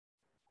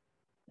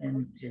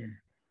And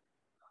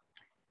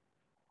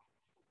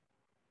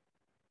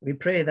we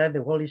pray that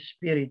the Holy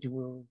Spirit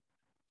will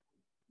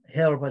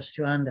help us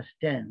to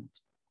understand,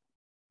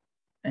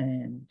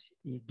 and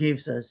He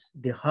gives us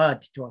the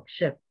heart to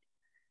accept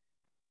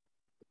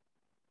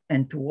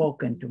and to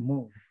walk and to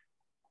move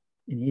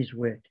in His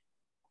word.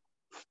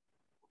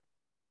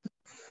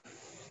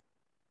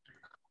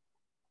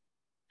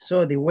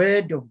 So the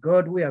word of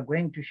God we are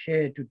going to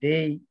share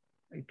today,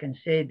 we can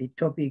say the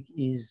topic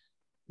is,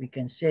 we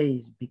can say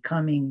is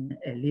becoming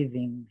a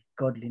living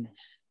godliness.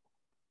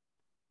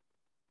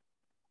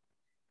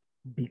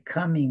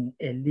 Becoming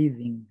a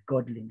living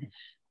godliness.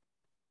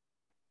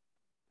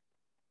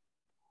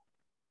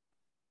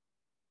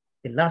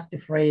 The last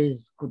phrase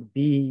could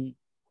be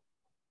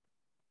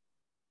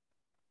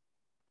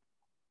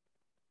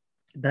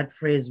that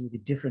phrase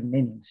with different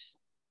meanings.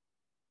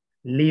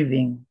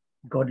 Living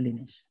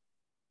godliness.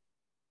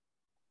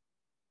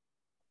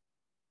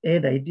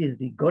 Either it is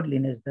the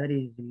godliness that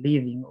is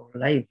living or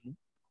lively,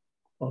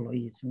 or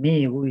it's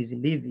me who is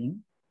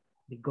living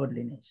the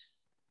godliness.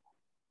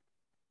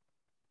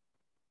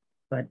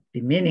 But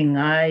the meaning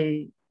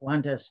I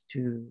want us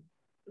to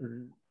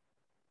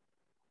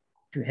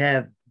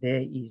have there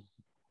is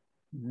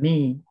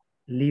me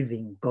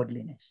living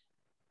godliness,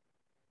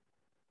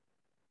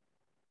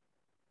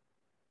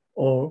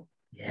 or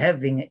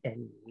having a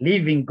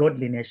living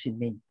godliness in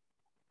me.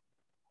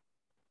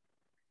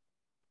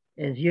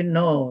 As you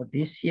know,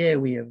 this year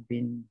we have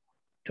been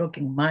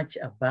talking much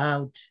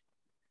about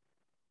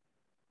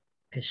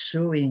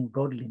pursuing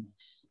godliness.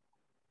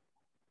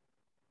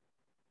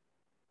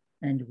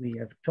 And we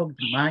have talked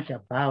much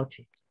about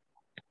it.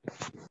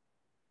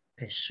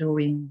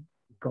 Pursuing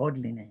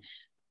godliness.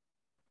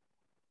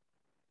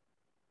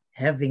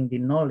 Having the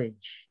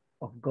knowledge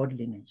of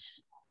godliness.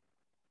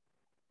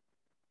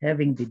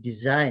 Having the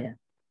desire,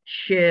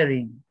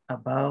 sharing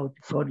about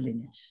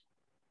godliness.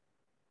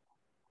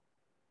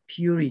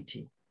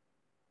 Purity,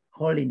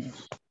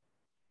 holiness.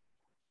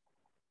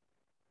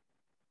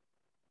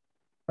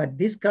 But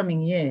this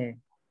coming year,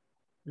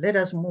 let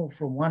us move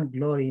from one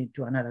glory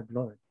to another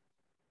glory.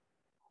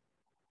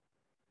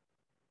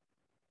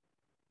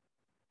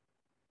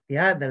 The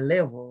other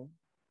level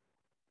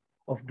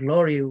of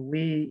glory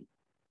we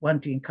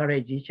want to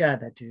encourage each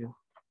other to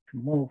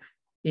move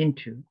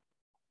into,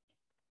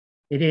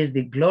 it is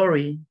the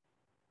glory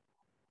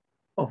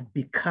of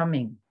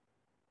becoming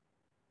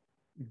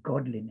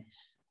godliness.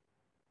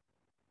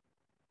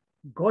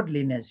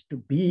 Godliness to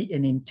be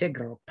an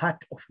integral part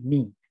of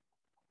me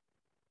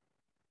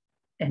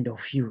and of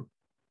you.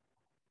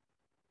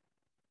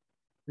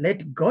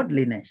 Let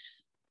godliness,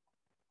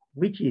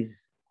 which is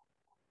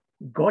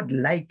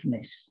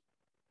godlikeness,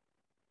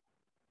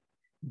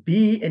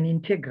 be an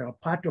integral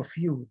part of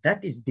you.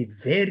 That is the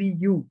very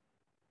you.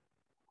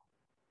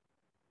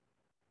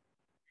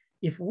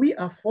 If we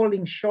are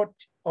falling short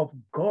of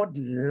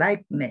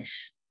godlikeness,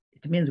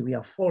 it means we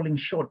are falling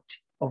short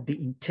of the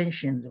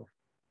intentions of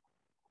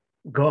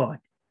God.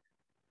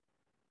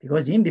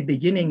 Because in the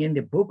beginning, in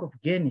the book of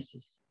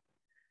Genesis,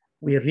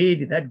 we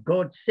read that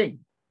God said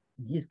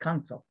in His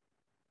counsel,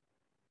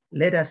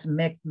 let us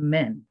make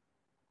man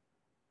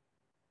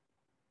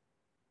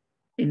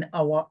in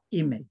our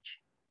image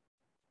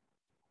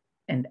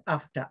and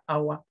after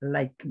our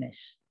likeness.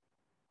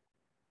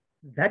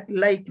 That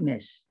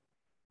likeness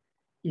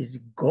is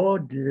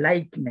God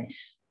likeness.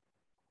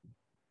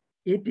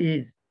 It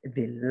is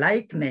the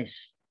likeness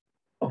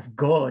of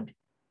God.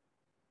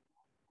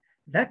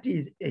 That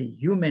is a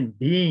human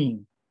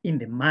being in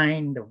the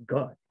mind of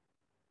God,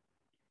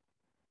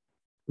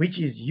 which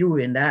is you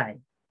and I,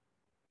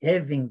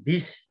 having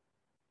this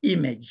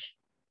image.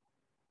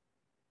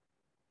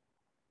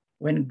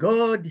 When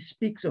God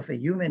speaks of a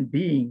human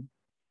being,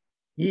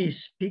 He is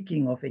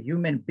speaking of a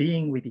human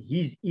being with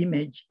His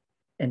image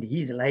and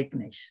His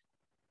likeness.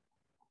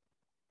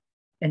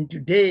 And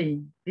today,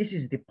 this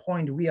is the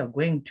point we are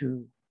going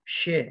to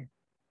share,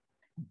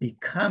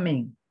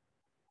 becoming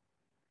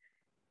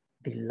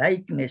the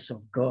likeness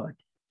of God,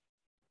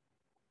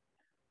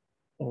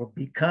 or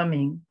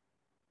becoming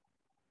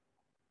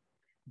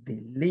the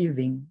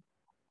living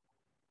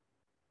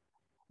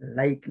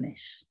likeness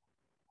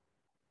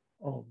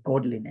or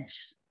godliness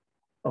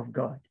of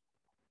God.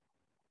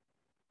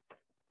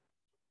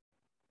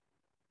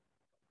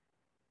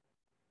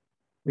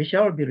 We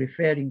shall be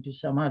referring to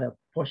some other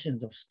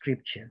portions of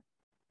scripture.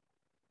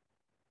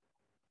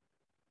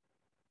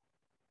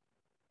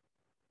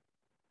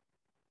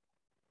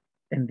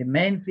 And the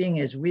main thing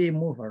as we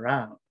move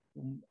around,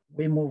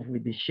 we move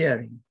with the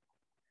sharing,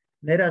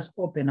 let us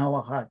open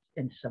our hearts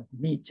and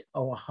submit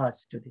our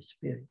hearts to the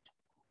Spirit.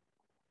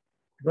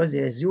 Because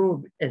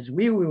as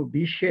we will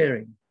be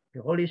sharing,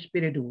 the Holy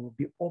Spirit will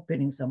be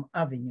opening some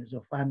avenues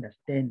of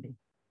understanding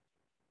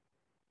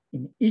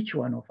in each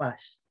one of us,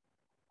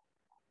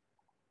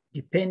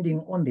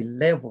 depending on the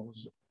levels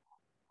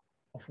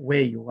of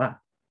where you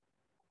are.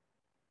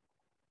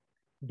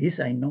 This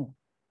I know.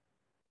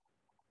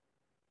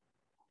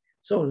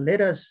 So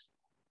let us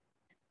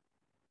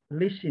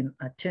listen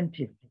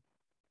attentively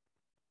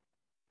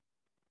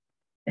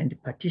and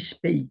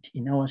participate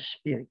in our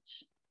spirits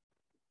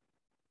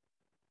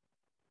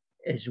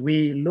as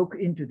we look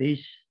into this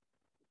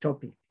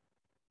topic,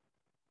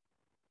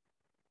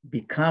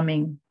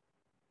 becoming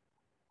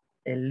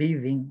a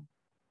living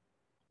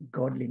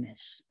godliness.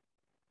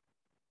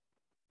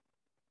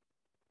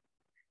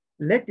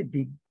 Let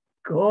the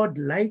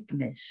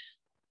godlikeness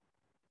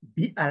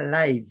be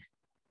alive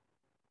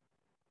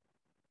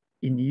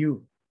in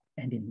you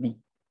and in me.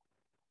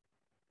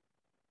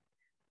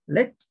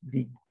 Let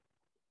the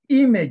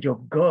image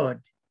of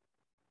God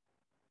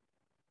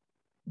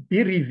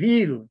be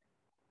revealed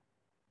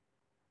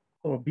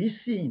or be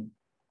seen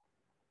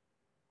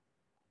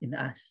in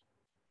us.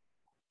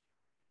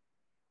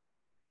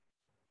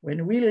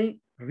 When we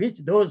reach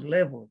those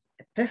levels,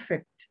 a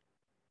perfect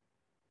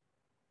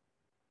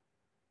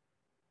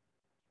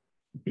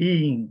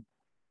being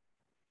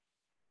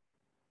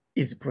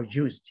is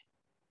produced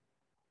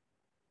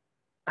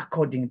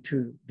according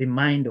to the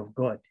mind of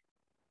God.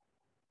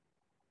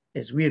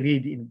 As we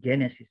read in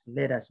Genesis,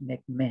 let us make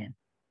man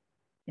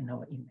in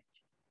our image.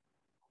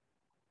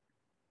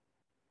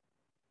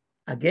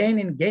 Again,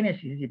 in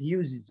Genesis, it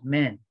uses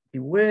man. The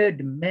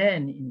word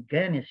man in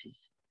Genesis,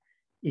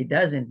 it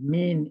doesn't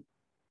mean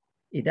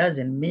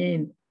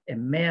a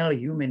male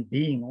human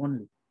being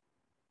only.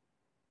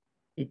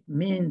 It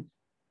means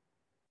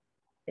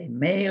a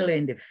male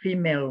and a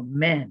female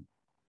man.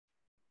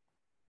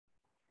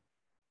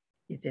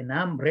 It's an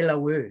umbrella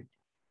word.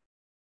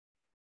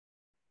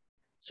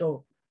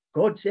 So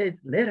God says,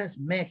 let us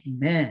make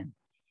man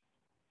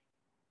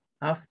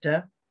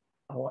after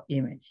our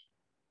image.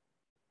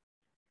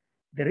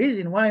 The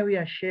reason why we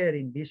are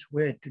sharing this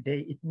word today,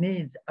 it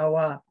needs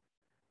our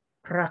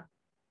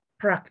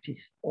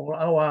practice or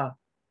our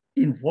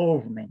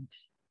involvement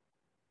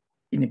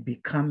in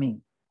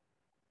becoming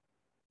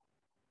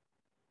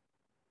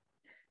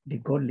the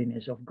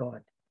godliness of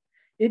God.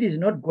 It is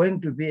not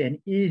going to be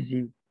an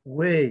easy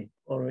way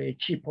or a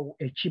cheap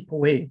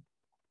way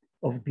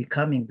of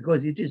becoming,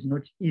 because it is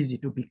not easy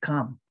to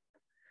become,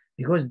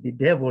 because the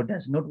devil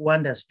does not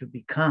want us to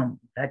become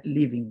that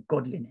living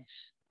godliness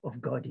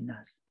of God in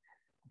us,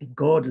 the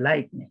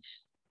godlikeness.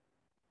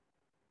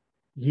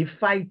 He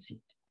fights it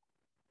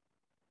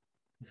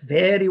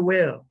very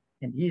well,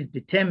 and he is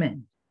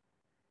determined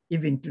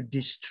even to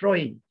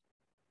destroy it.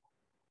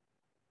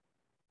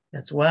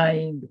 That's why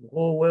in the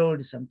whole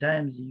world,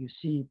 sometimes you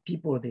see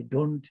people, they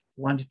don't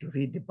want to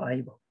read the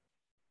Bible.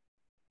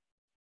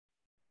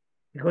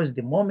 Because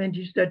the moment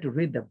you start to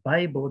read the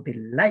Bible, the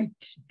light,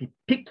 the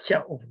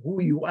picture of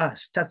who you are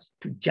starts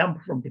to jump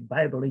from the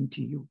Bible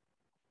into you.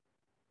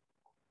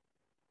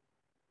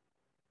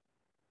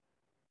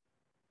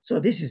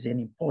 So this is an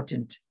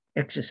important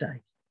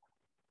exercise.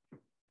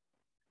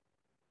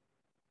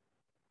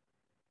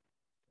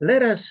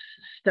 Let us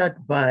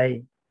start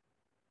by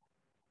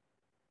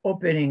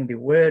opening the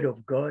Word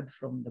of God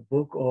from the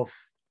book of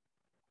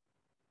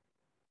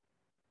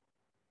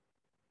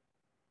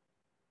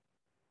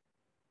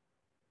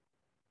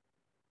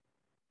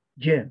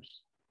James.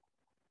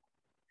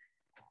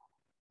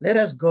 Let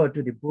us go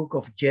to the book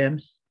of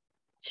James,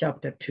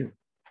 chapter 2.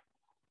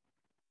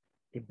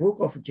 The book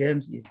of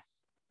James is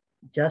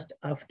just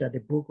after the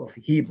book of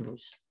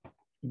Hebrews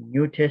in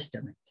New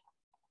Testament,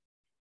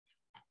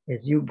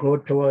 as you go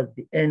towards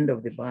the end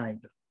of the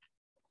Bible.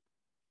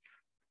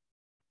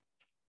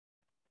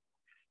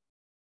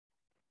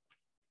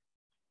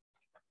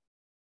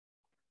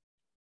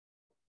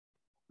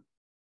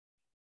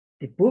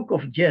 The book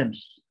of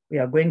James, we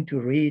are going to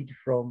read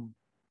from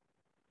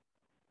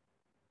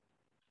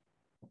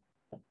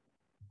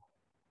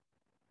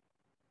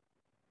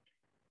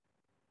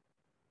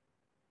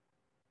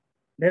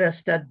let us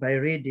start by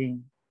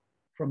reading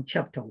from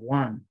chapter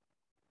 1,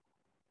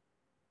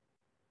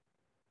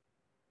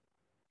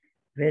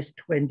 verse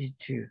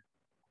 22.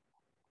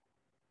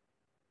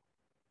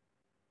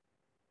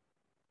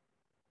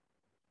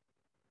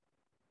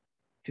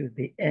 To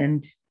the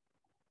end.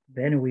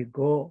 Then we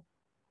go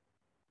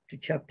to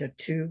chapter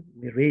 2,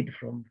 we read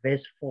from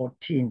verse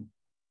 14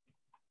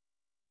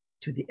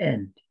 to the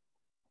end.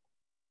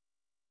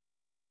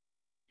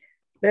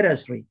 Let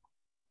us read.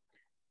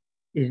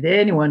 Is there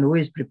anyone who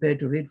is prepared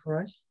to read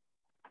for us?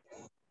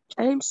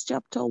 James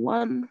chapter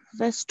 1,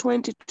 verse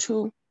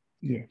 22.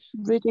 Yes.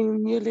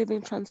 Reading New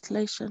Living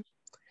Translation.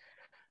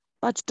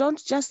 But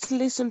don't just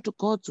listen to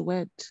God's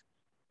word.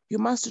 You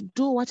must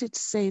do what it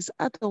says,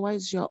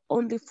 otherwise you're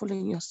only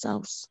fooling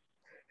yourselves.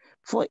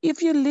 For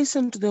if you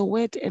listen to the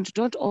word and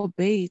don't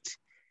obey it,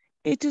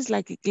 it is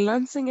like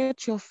glancing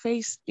at your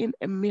face in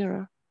a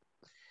mirror.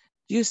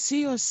 You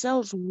see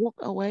yourselves walk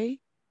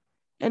away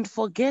and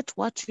forget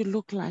what you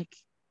look like.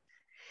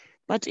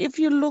 But if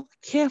you look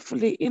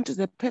carefully into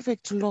the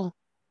perfect law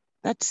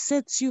that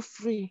sets you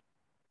free,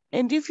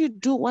 and if you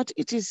do what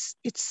it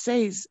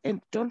says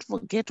and don't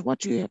forget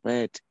what you have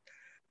heard,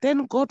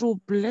 then God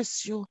will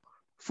bless you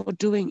for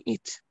doing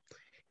it.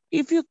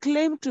 If you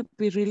claim to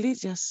be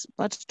religious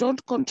but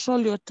don't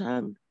control your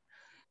tongue,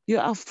 you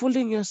are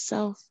fooling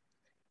yourself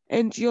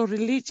and your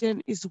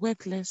religion is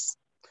worthless.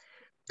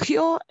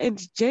 Pure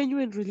and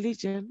genuine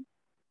religion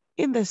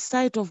in the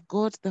sight of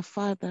God the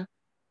Father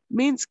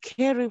means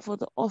caring for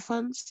the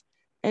orphans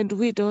and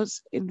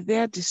widows in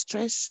their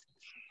distress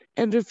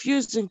and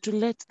refusing to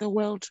let the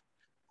world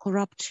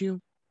corrupt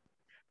you.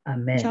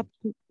 Amen.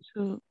 Chapter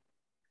 2.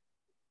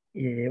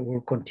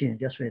 We'll continue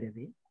just wait a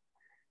bit.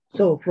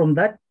 So from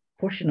that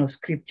portion of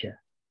scripture,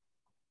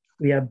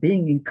 we are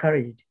being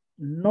encouraged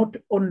not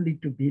only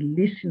to be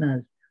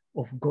listeners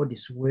of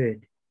God's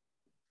word,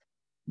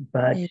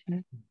 but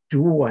Amen.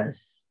 doers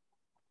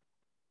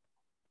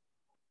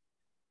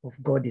of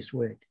God's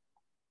word.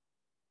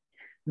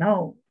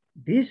 Now,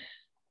 this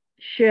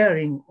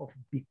sharing of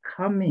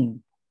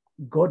becoming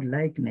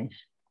godlikeness,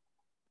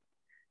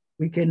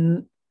 we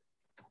cannot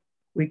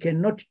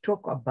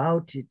talk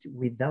about it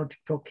without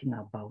talking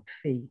about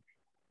faith.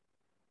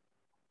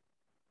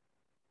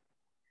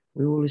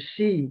 We will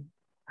see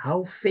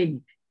how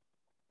faith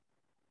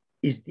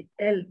is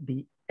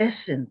the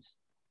essence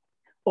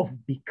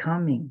of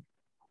becoming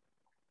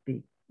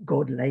the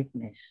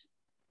godlikeness.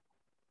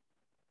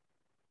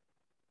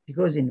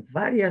 Because in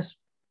various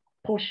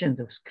portions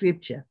of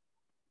scripture,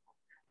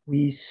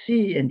 we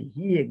see and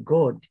hear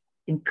God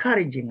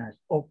encouraging us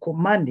or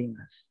commanding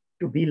us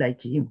to be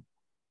like him.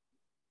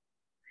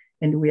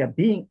 And we are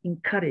being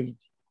encouraged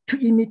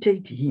to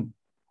imitate him.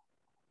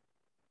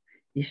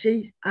 He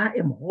says, I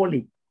am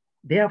holy,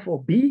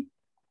 therefore be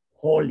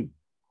holy.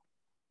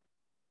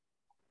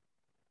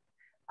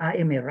 I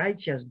am a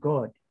righteous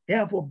God,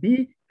 therefore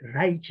be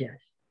righteous.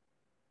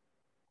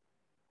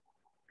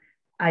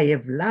 I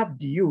have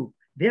loved you,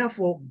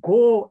 therefore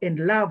go and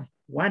love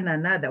one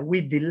another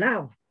with the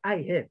love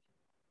I have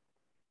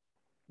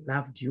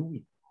loved you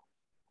with.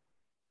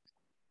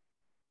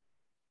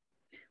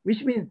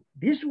 Which means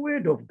this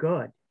word of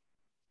God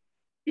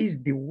is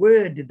the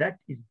word that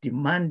is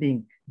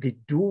demanding the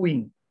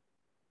doing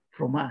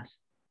from us.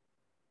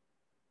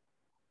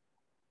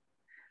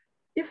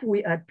 If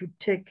we are to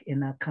take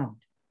an account,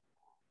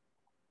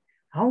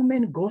 how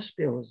many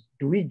gospels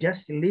do we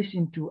just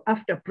listen to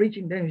after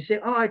preaching? Then we say,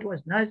 oh, it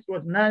was nice, it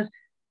was nice.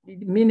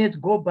 Minutes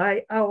go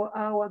by,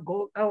 hours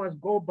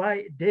go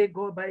by, day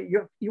go by,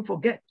 you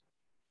forget.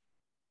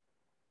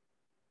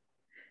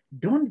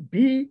 Don't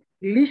be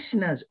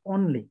listeners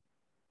only,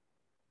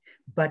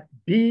 but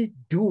be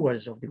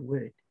doers of the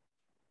word.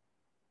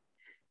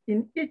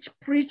 In each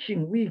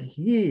preaching we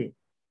hear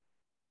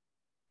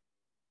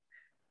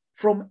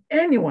from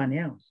anyone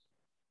else,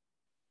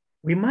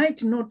 we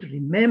might not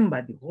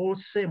remember the whole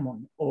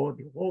sermon or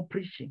the whole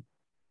preaching,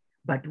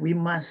 but we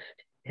must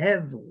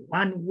have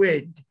one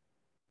word,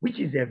 which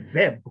is a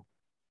verb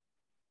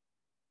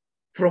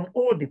from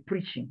all the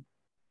preaching,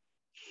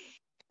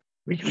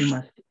 which we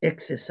must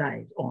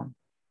exercise on.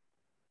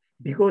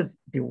 Because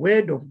the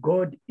word of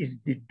God is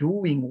the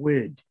doing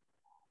word.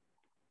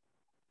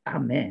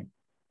 Amen.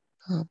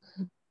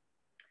 Amen.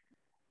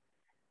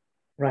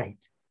 Right.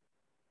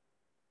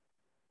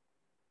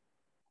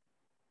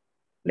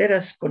 Let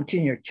us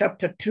continue.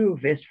 Chapter 2,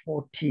 verse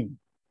 14.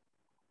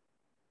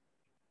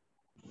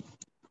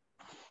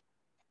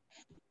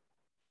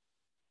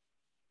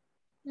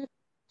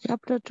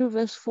 Chapter 2,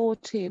 verse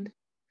 14.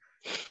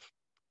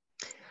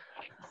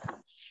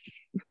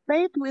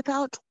 Faith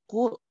without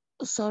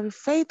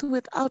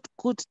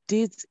good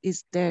deeds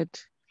is dead.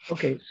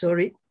 Okay,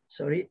 sorry.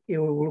 We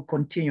will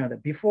continue.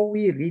 Before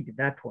we read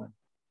that one,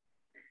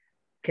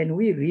 can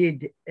we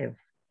read a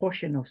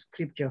portion of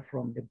scripture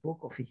from the book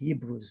of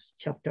Hebrews,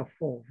 chapter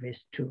 4, verse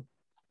 2?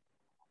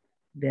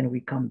 Then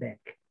we come back.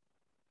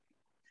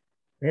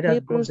 Let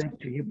us go back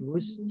to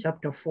Hebrews,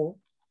 chapter 4.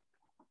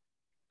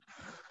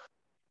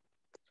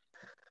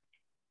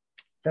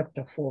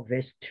 Chapter 4,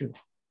 verse 2.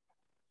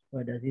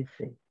 What does it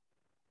say?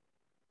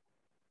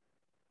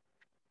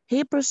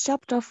 Hebrews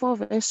chapter 4,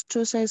 verse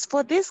 2 says,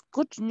 For this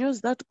good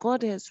news that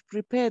God has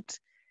prepared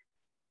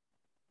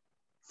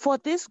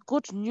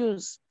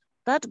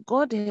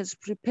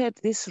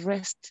this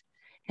rest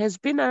has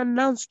been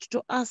announced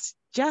to us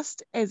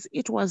just as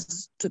it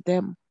was to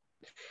them.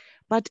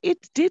 But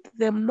it did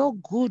them no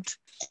good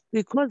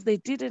because they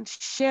didn't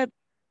share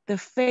the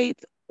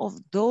faith of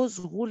those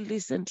who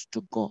listened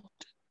to God.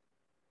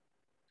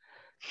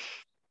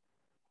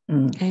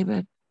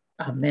 Amen.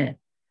 Amen.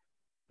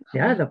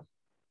 The other,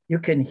 you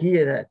can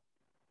hear that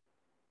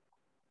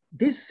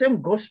this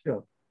same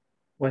gospel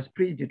was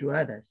preached to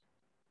others,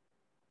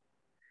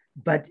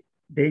 but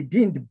they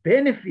didn't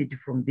benefit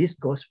from this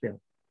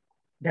gospel.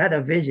 The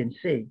other version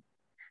say,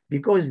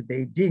 because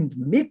they didn't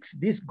mix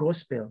this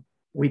gospel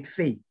with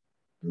faith.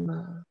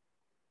 No.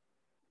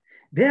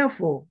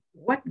 Therefore,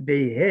 what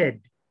they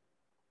had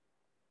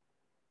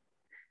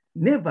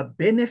never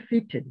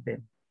benefited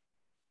them.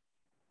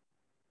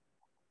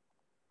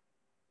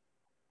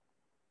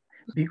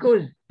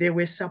 Because they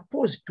were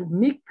supposed to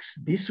mix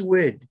this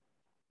word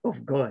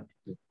of God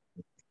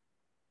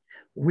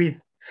with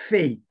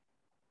faith,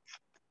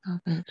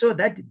 so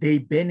that they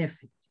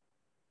benefit.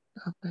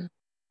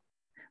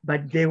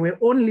 But they were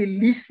only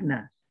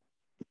listeners,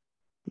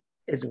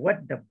 as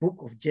what the book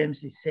of James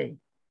is saying.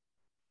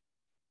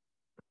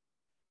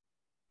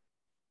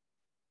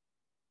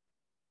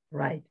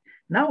 Right.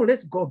 Now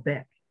let's go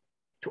back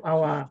to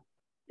our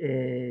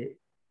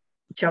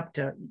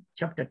chapter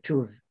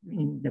 2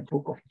 in the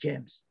book of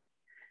James.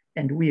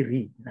 And we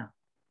read now.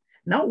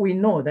 Now we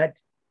know that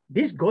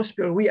this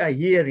gospel we are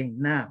hearing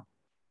now,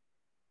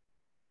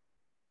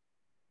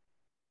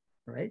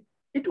 right?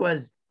 It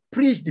was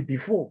preached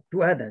before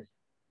to others,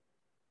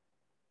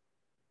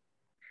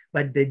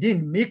 but they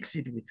didn't mix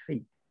it with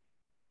faith.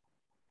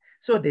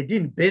 So they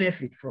didn't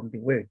benefit from the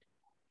word.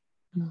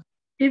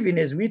 Even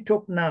as we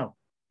talk now,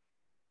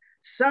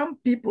 some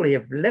people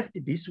have left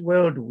this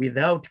world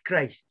without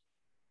Christ.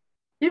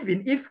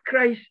 Even if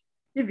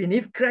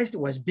Christ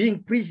was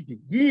being preached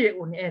here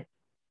on earth,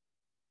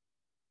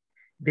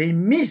 they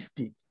missed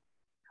it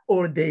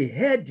or they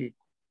heard it,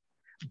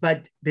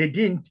 but they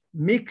didn't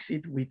mix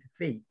it with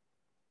faith.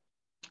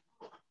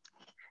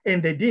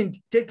 And they didn't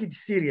take it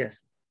seriously.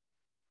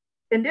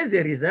 And as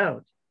a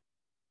result,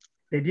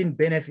 they didn't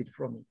benefit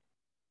from it.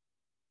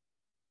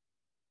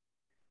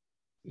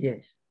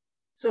 Yes.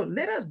 So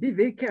let us be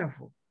very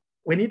careful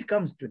when it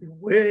comes to the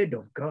word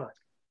of God.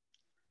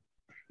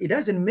 It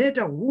doesn't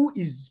matter who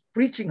is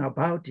preaching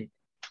about it,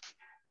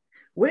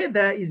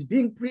 whether it's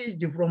being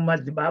preached from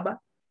Mazibaba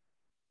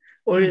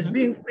or it's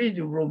being preached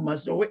from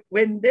Maso.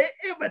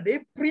 Whenever they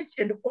preach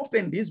and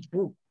open this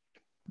book,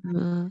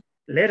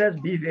 let us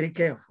be very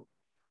careful.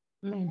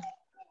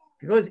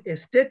 Because a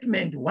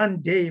statement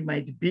one day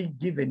might be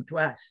given to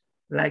us,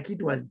 like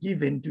it was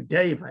given to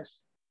David.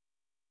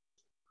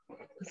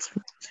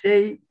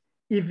 Say,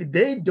 if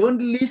they don't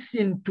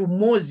listen to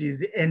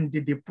Moses and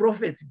the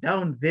prophets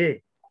down there,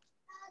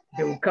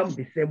 they will come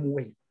the same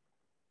way.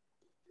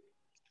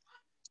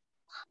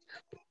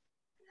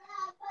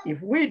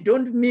 If we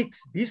don't mix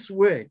this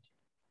word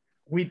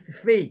with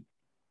faith,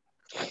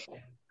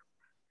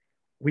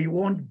 we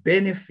won't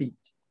benefit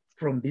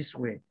from this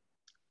word.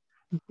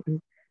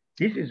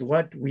 This is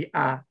what we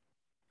are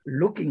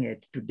looking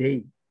at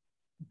today,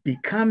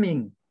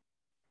 becoming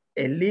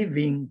a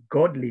living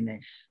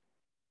godliness,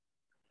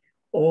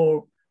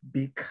 or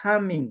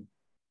becoming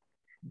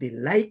the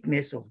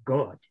likeness of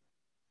God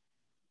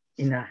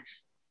in us.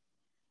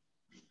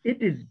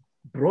 It is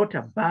brought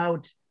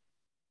about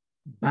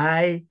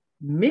by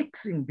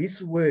mixing this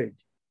word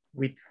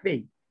with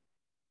faith.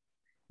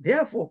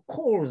 Therefore,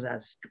 calls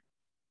us to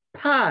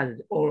pause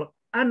or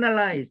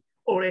analyze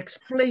or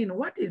explain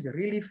what is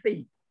really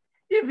faith,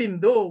 even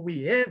though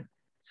we have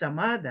some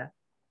other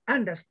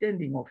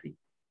understanding of it.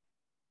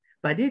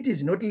 But it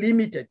is not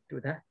limited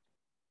to that.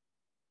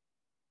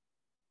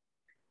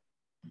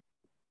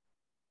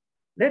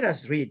 Let us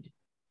read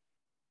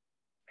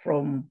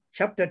from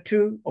chapter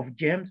 2 of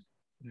James,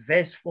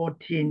 verse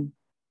 14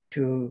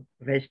 to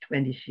verse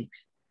 26.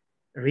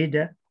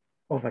 Reader,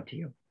 over to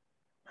you.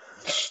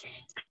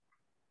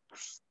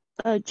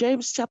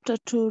 James chapter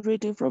 2,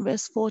 reading from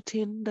verse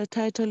 14. The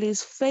title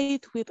is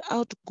Faith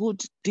Without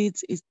Good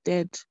Deeds is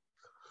Dead.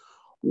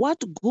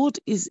 What good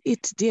is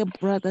it, dear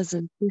brothers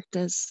and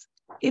sisters,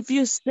 if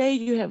you say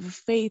you have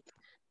faith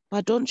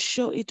but don't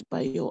show it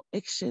by your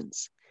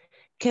actions?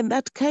 Can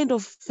that kind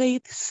of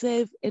faith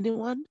save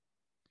anyone?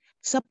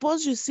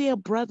 Suppose you see a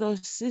brother or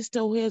sister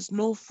who has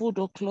no food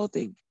or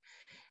clothing,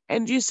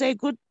 and you say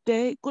good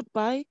day,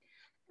 goodbye,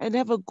 and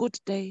have a good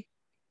day.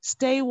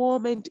 Stay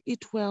warm and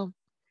eat well.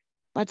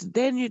 But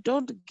then you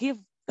don't give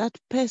that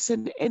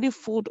person any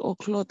food or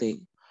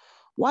clothing.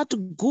 What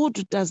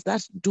good does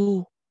that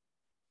do?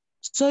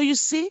 So you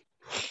see,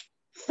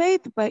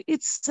 faith by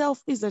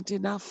itself isn't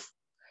enough.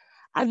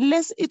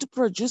 Unless it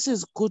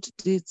produces good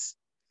deeds,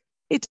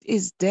 it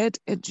is dead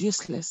and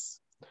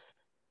useless.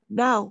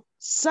 Now,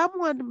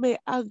 someone may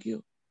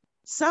argue,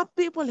 some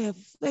people have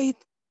faith,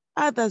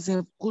 others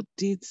have good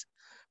deeds.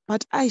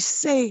 But I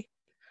say,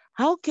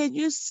 how can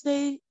you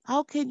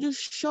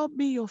show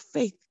me your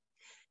faith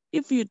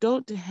if you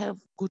don't have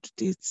good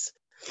deeds?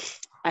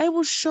 I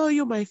will show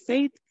you my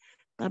faith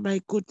by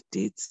my good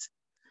deeds.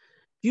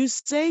 You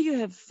say you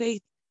have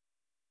faith,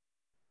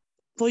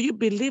 for you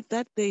believe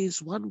that there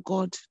is one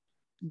God.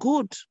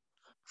 Good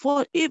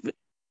for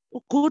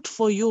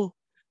you.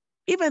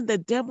 Even the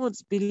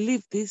demons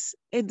believe this,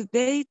 and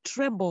they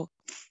tremble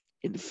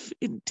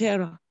in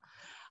terror.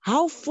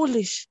 How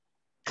foolish!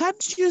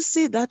 Can't you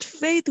see that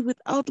faith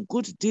without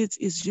good deeds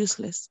is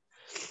useless?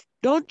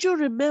 Don't you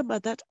remember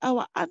that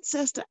our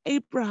ancestor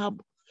Abraham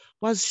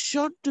was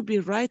shown to be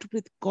right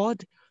with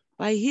God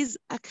by his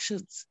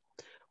actions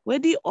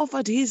when he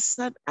offered his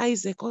son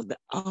Isaac on the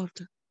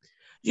altar?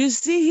 You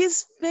see,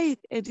 his faith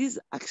and his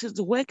actions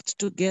worked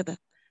together.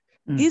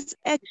 His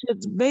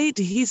actions made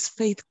his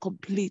faith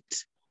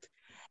complete.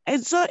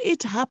 And so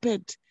it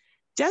happened,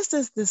 just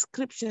as the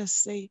scriptures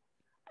say,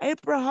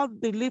 Abraham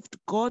believed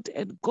God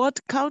and God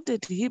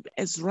counted him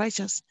as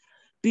righteous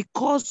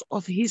because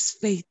of his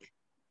faith.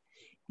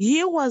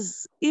 He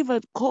was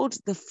even called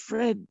the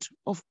friend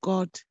of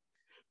God.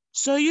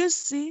 So you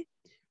see,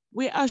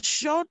 we are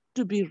shown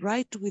to be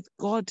right with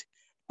God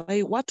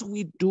by what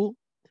we do,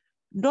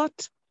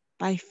 not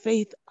by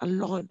faith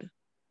alone.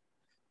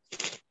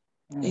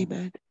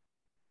 Amen.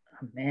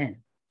 Amen.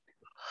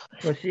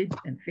 Proceed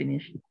and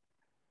finish.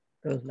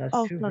 Those last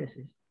Oh, two sorry.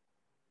 verses.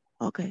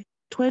 Okay.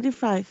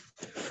 25.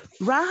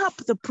 Rahab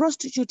the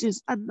prostitute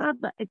is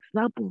another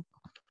example.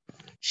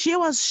 She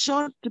was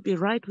shown to be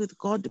right with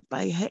God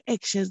by her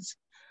actions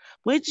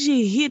when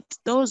she hid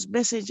those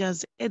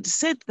messengers and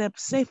sent them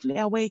safely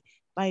away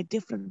by a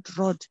different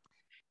road.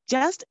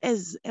 Just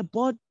as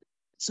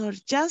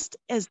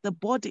the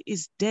body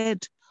is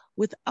dead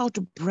without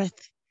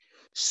breath,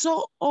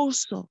 so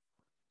also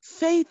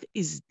faith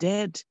is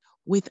dead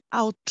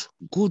without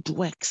good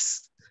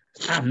works.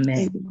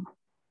 Amen.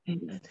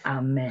 Amen.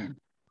 Amen.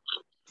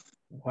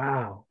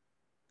 Wow.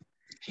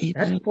 Amen.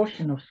 That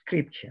portion of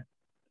scripture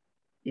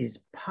is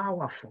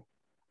powerful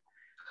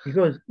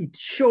because it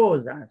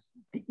shows us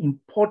the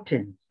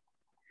importance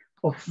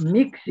of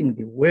mixing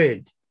the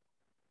word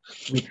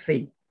with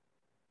faith.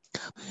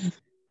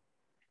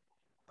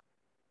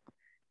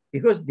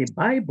 Because the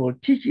Bible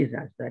teaches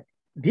us that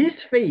this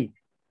faith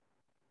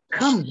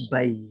comes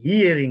by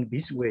hearing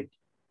this word.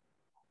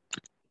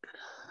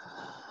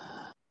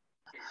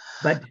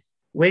 But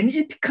when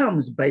it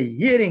comes by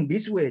hearing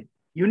this word,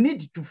 you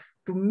need to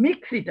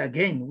mix it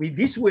again with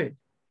this word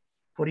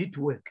for it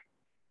to work.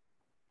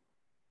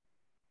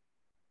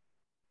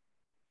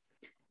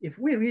 If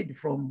we read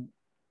from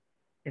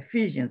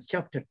Ephesians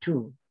chapter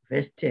 2,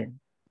 verse 10,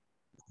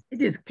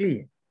 it is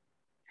clear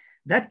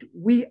that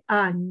we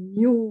are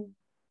new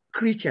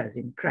creatures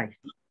in Christ,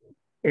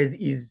 as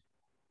is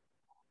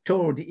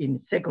told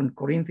in 2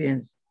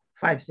 Corinthians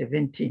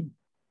 5:17.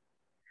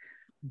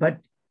 But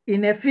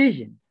in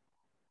Ephesians,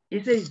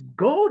 it says,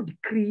 God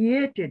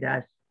created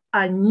us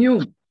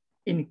anew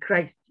in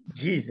Christ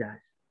Jesus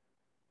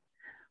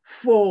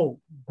for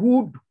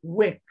good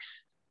works.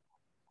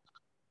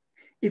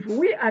 If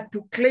we are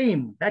to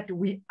claim that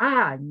we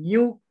are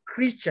new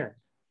creatures,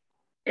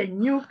 a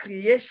new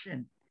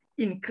creation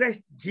in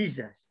Christ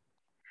Jesus,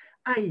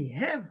 I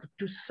have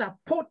to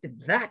support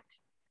that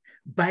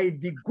by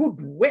the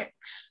good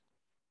works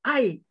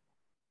I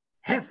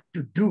have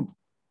to do.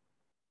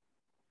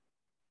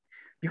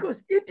 Because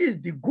it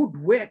is the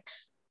good works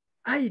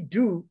I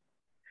do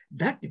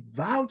that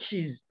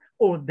vouches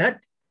or that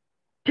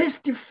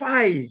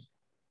testifies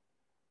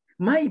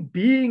my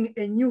being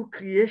a new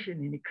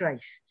creation in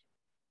Christ,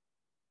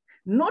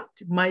 not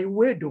my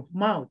word of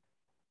mouth.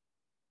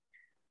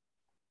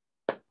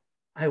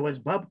 I was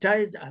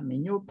baptized, I'm a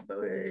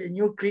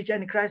new creature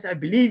in Christ, I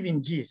believe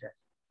in Jesus.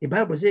 The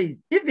Bible says,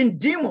 even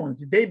demons,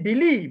 they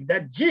believe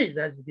that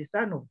Jesus is the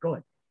Son of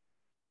God.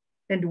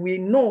 And we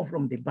know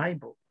from the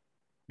Bible,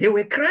 they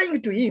were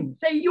crying to him,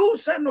 say, you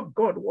Son of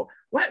God,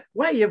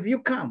 why have you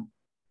come?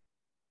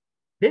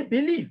 They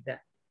believe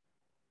that.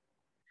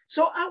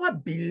 So our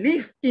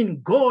belief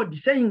in God,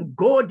 saying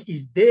God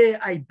is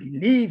there, I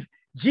believe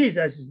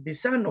Jesus is the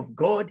Son of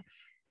God,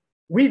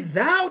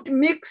 without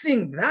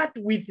mixing that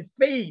with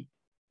faith,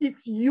 it's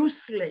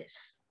useless.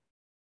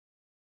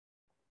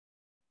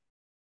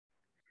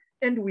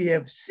 And we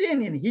have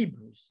seen in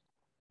Hebrews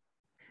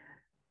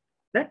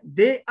that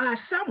there are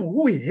some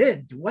who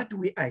heard what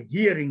we are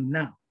hearing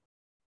now,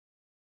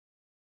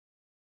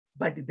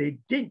 but they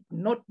did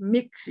not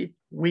mix it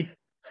with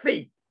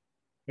faith.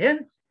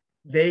 Hence,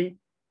 they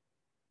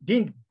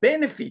didn't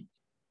benefit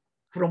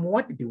from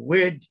what the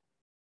word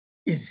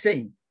is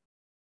saying,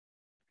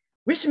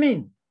 which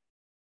means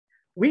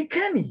we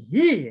can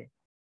hear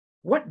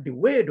what the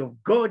word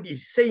of God is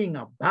saying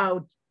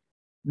about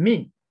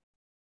me.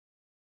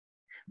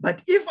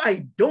 But if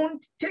I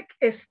don't take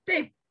a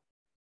step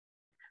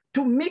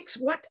to mix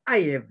what I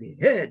have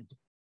heard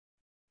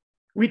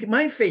with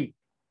my faith,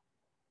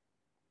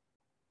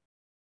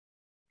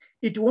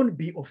 it won't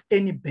be of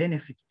any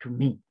benefit to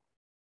me.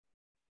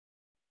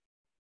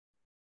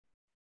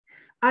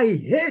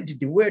 I heard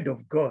the word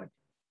of God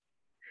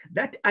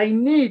that I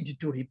need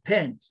to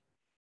repent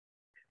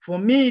for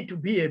me to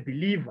be a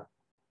believer.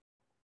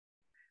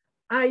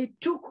 I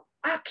took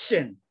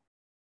action.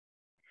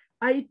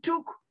 I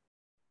took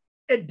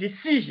a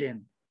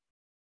decision,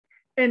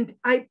 and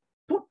I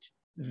put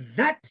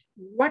that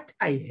what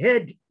I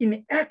heard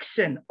in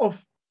action of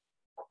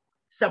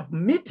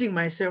submitting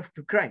myself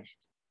to Christ.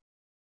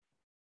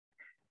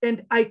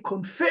 And I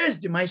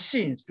confessed my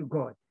sins to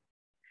God.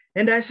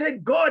 And I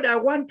said, God, I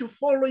want to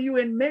follow you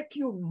and make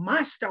you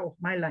master of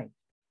my life.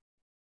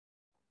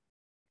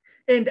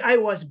 And I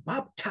was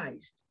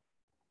baptized.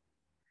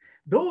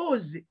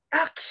 Those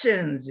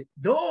actions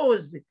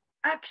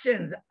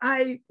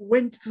I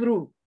went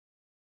through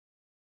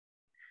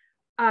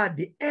are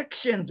the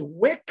actions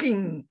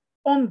working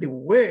on the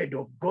word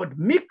of God,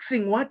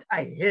 mixing what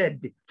I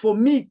heard for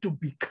me to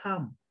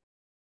become.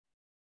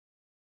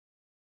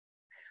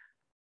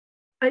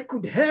 I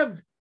could have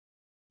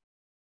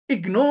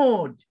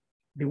ignored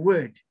the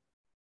word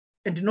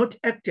and not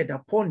acted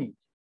upon it.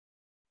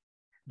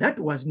 That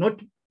was not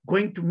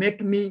going to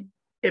make me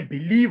a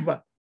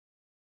believer,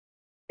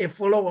 a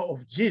follower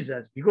of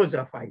Jesus, because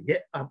of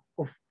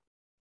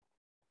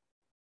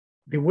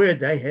the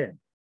words I heard.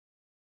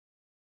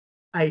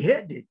 I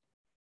heard it,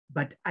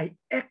 but I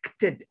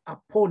acted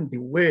upon the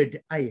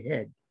word I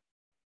heard.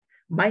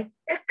 My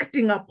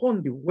acting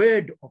upon the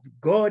word of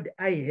God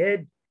I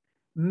had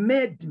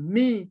made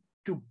me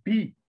to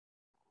be.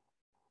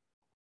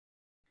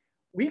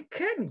 We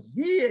can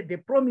hear the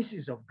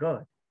promises of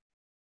God.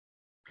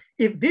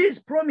 If these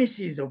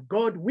promises of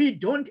God, we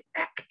don't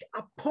act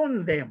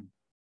upon them,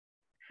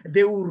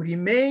 they will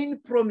remain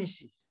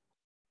promises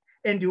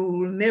and you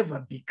will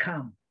never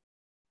become.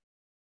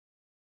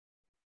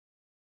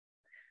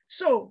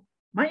 So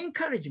my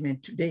encouragement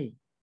today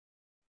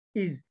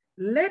is,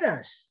 let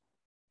us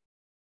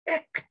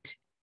act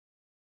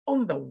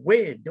on the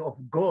word of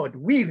God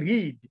we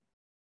read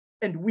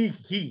and we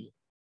hear,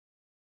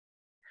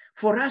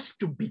 for us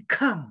to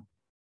become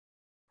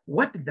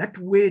what that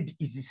word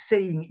is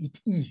saying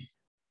it is.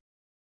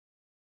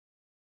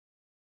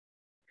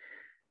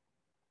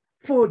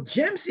 For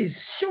James is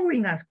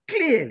showing us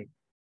clearly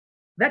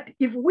that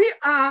if we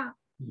are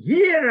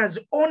hearers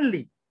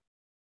only,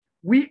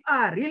 we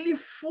are really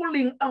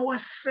fooling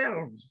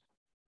ourselves.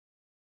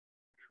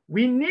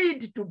 We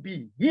need to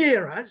be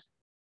hearers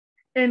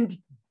and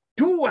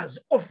doers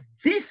of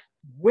this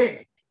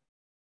word.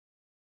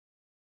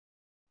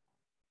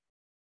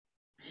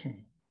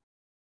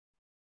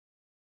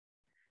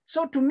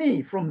 So to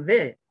me, from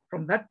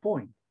that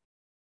point,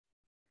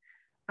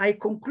 I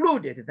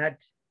concluded that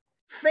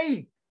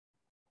faith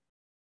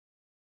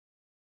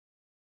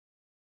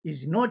is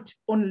not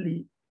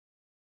only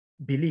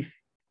belief.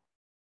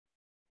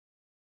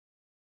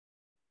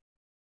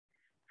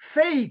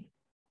 Faith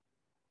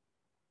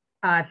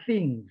are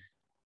things.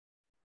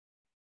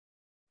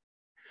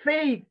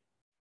 Faith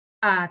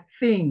are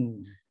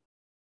things.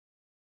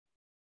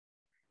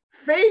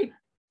 Faith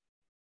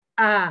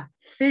are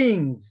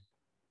things.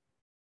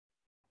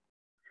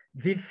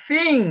 The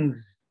things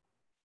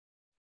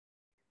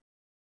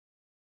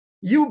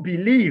you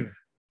believe,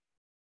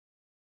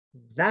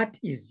 that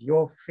is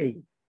your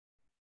faith.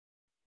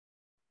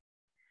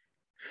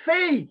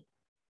 Faith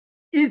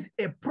is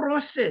a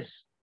process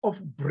of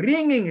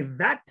bringing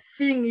that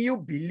thing you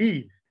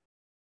believe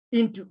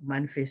into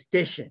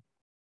manifestation.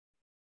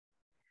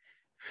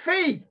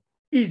 Faith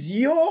is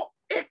your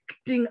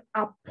acting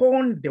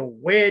upon the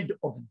word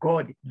of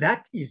God.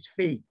 That is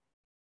faith.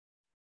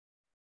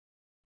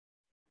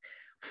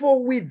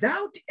 For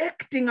without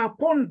acting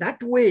upon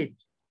that word,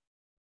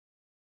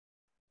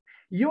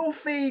 your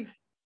faith,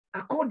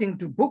 according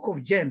to the book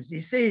of James,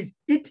 it says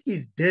it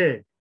is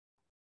dead.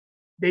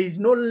 There is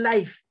no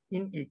life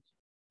in it.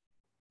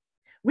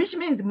 Which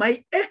means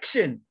my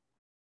action,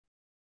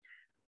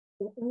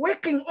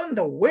 working on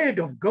the word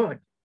of God,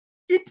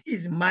 it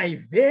is my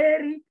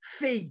very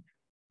faith.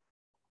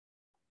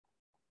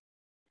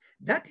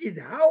 That is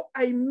how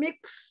I mix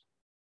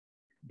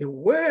the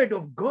word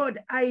of God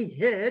I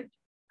hear,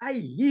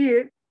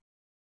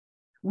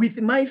 with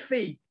my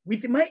faith,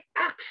 with my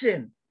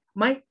action.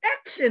 My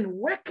action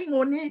working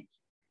on it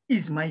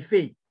is my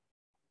faith.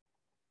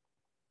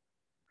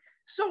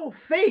 So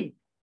faith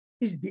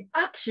is the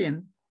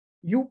action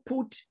you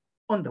put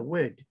on the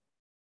word.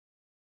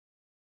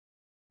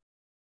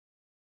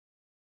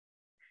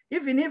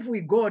 Even if we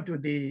go to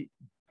the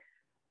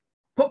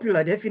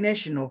popular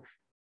definition of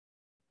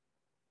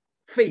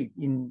faith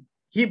in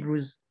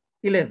Hebrews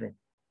 11,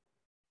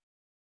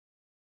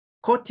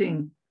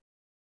 quoting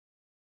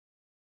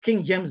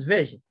King James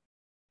Version,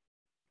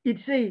 it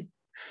says,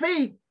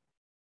 faith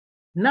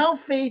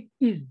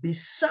is the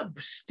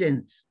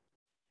substance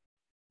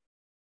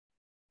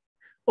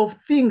of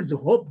things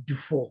hoped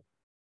for,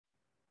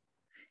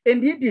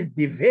 and it is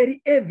the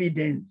very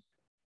evidence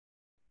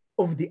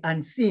of the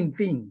unseen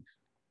things.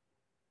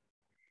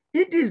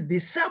 It is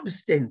the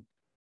substance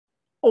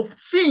of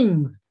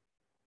things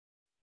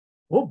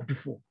hoped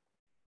for,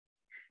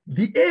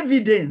 the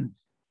evidence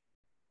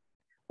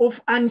of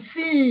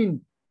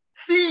unseen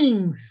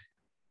things.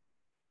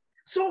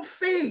 So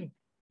faith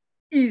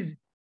is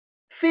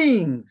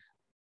things.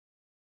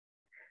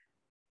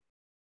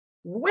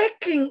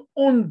 Working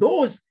on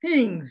those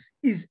things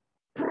is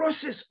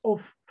process of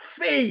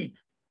faith.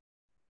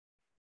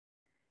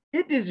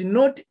 It is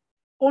not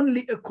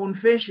only a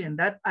confession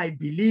that I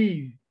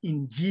believe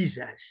in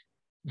Jesus.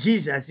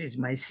 Jesus is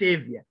my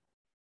Savior.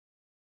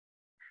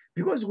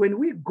 Because when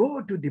we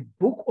go to the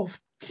book of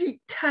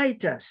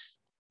Titus,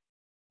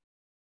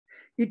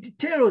 it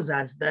tells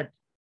us that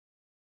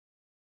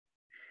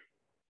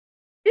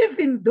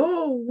even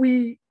though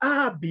we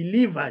are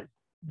believers,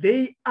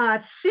 they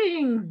are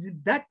things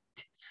that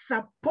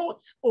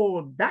support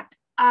or that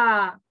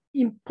are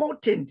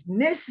important,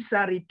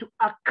 necessary to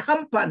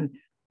accompany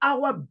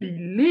our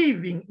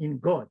believing in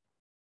God.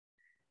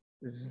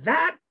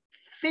 That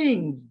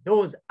things,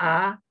 those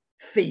are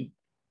faith,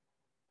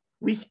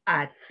 which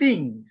are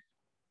things.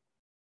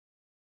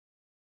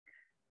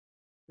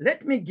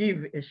 Let me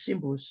give a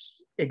simple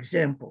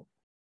example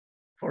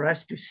for us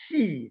to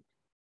see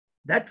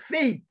that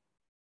faith,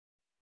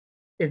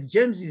 as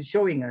James is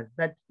showing us,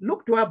 that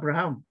look to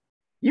Abraham.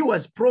 He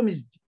was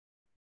promised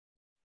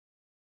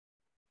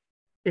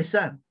a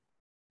son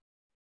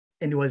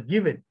and he was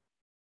given.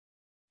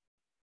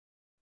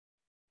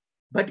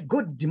 But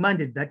God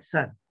demanded that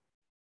son.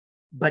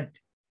 But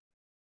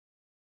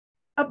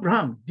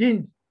Abraham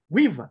didn't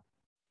waver.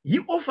 He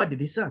offered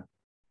the son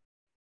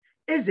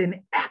as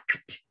an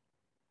act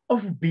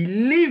of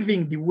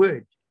believing the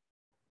word.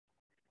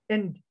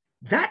 And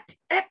that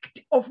act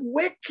of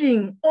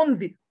working on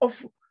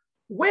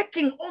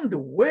the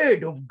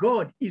word of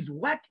God is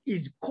what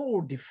is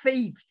called the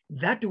faith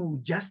that will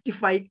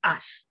justify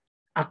us,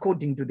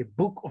 according to the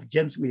book of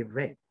James we have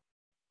read.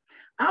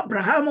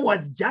 Abraham was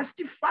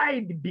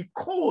justified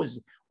because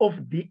of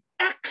the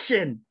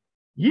action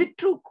he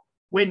took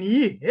when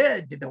he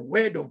heard the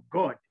word of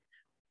God,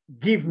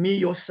 give me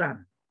your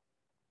son.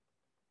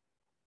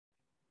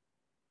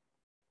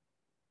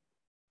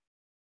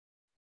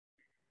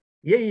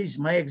 Here is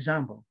my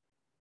example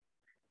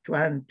to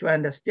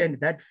understand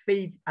that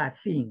faith are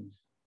things,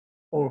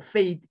 or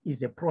faith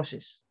is a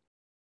process.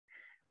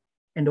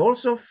 And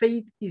also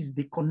faith is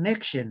the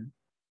connection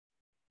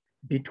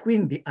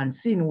between the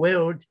unseen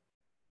world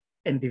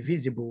and the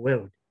visible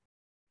world.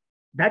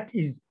 That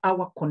is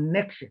our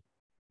connection.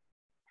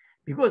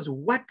 Because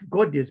what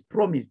God has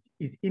promised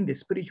is in the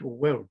spiritual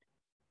world.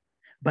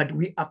 But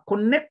we are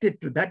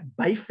connected to that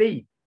by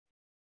faith.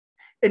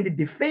 And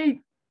the faith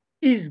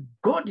is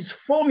God's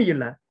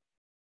formula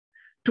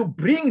to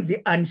bring the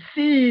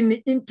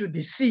unseen into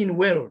the seen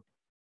world.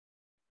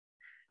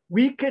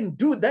 We can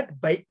do that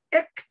by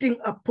acting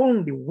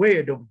upon the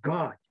word of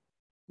God.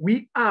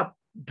 We are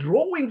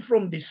drawing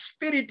from the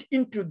spirit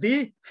into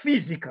the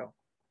physical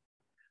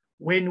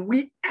when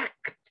we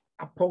act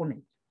upon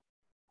it.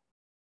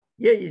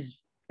 Here is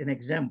an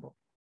example.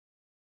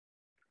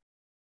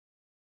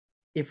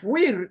 If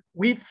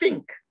we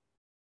think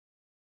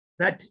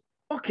that,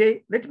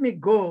 okay, let me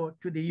go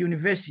to the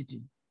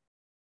university.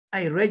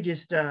 I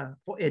register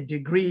for a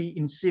degree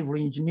in civil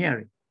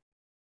engineering.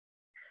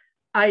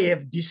 I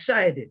have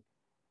decided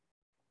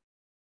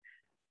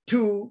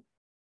to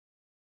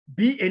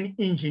be an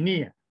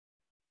engineer.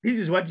 This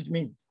is what it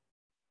means.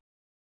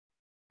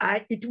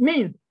 It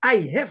means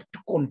I have to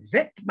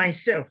convert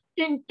myself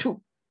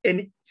into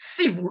a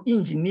civil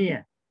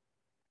engineer.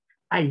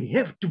 I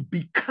have to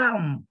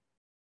become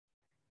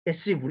a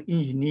civil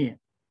engineer.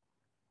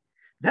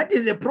 That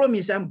is a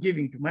promise I'm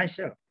giving to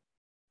myself.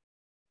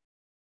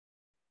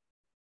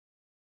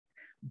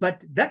 But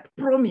that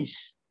promise,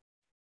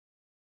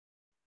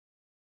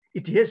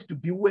 it has to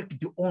be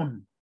worked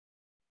on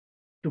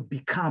to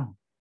become.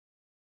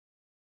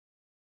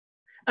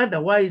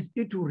 Otherwise,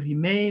 it will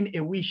remain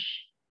a wish.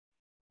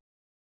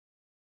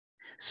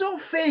 So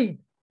faith,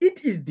 it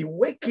is the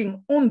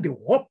working on the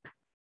hope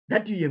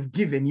that you have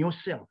given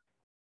yourself.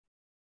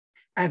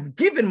 I've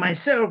given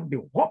myself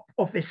the hope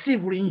of a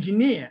civil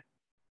engineer.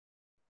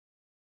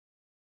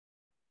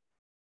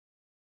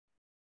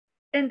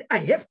 And I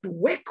have to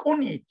work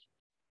on it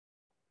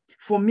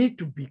for me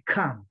to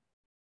become.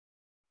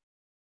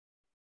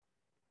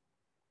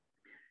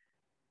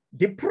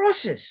 The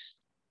process,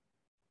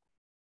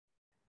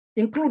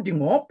 including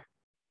hope,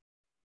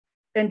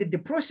 and the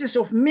process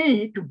of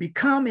me to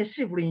become a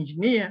civil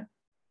engineer,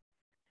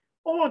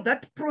 all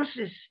that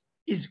process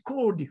is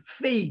called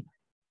faith.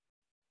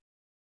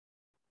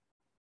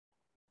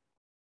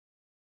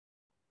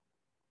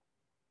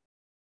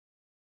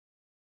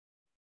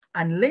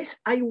 Unless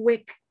I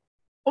work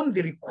on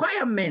the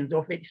requirements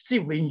of a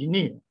civil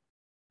engineer,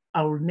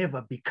 I will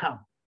never become.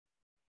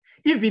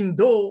 Even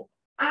though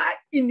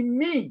in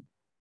me,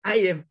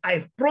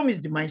 I've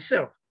promised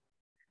myself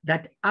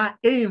that I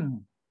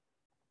am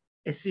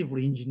a civil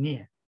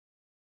engineer.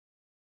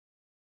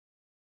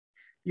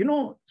 You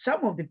know,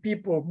 some of the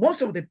people,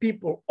 most of the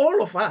people,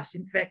 all of us,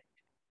 in fact,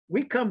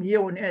 we come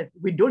here on earth.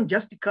 We don't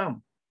just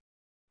come.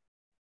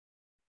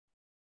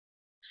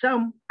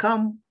 Some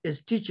come as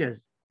teachers.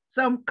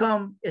 Some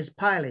come as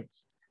pilots.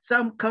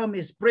 Some come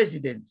as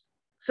presidents.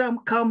 Some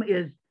come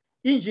as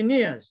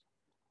engineers.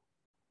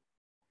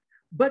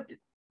 But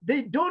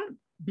they don't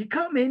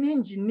become an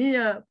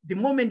engineer the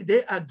moment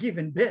they are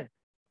given birth.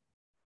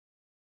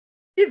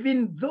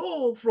 Even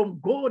though from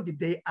God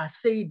they are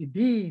said,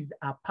 these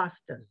are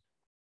pastors.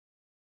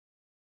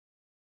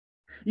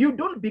 You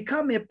don't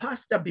become a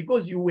pastor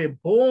because you were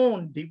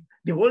born.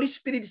 The Holy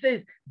Spirit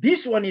says, this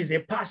one is a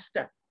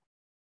pastor.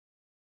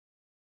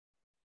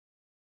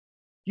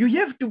 You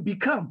have to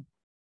become.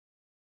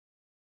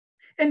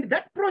 And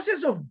that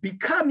process of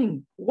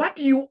becoming what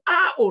you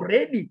are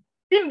already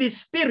in the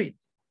spirit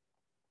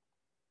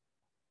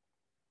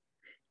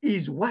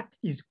is what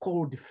is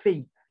called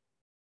faith.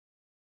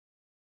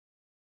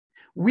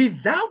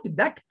 Without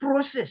that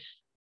process,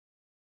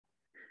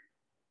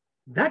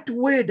 that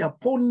word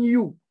upon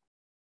you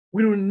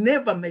will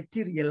never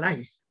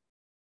materialize.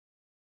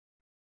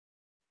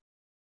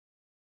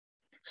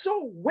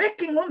 So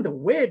working on the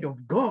word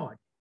of God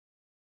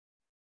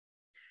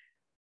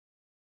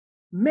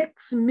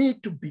makes me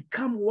to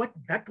become what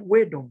that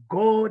word of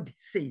God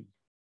says.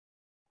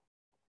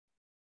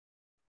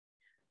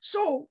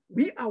 So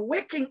we are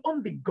working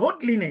on the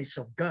godliness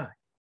of God.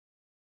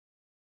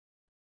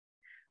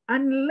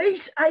 Unless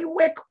I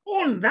work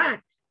on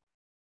that,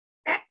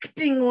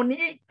 acting on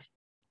it,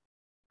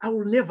 I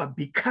will never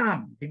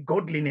become the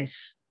godliness,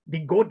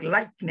 the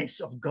godlikeness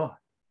of God.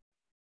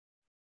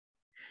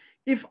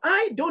 If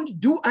I don't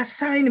do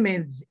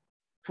assignments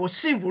for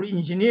civil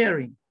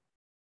engineering,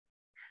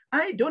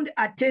 I don't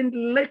attend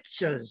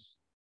lectures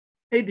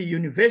at the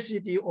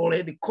university or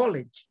at the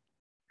college,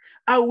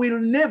 I will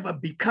never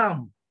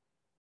become.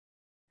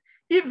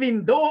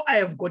 Even though I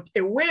have got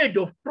a word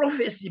of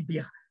prophecy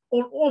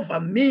all over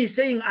me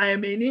saying I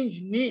am an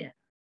engineer,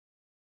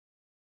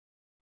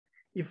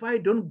 if I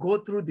don't go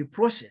through the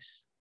process,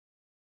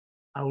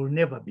 I will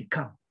never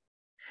become.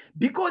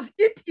 Because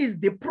it is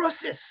the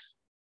process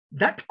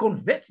that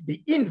converts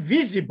the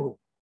invisible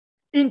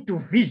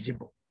into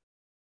visible.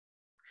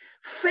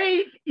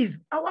 Faith is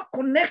our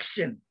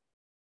connection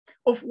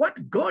of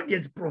what God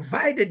has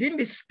provided in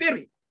the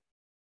Spirit.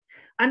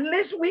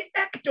 Unless we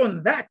act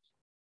on that,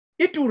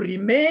 it will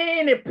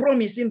remain a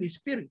promise in the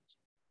Spirit.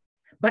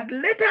 But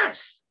let us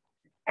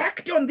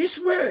act on this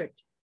word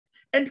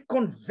and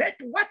convert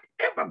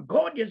whatever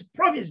God has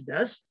promised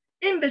us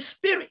in the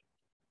Spirit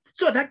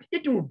so that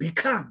it will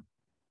become,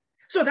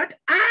 so that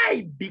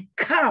I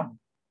become.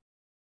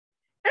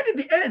 And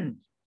at the end,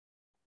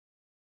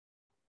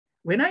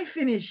 when I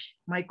finish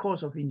my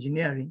course of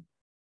engineering,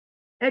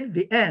 at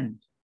the end,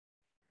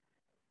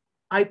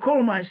 I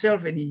call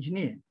myself an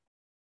engineer.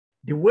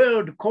 The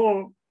world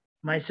call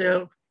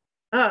myself,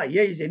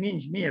 here is an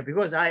engineer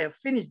because I have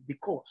finished the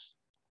course.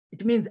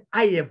 It means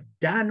I have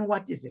done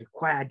what is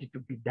required to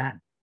be done.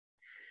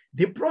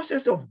 The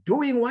process of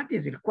doing what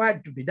is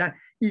required to be done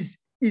is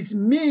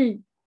me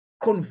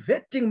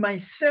converting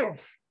myself,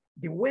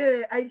 the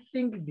way I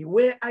think, the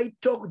way I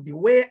talk, the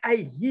way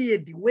I hear,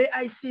 the way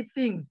I see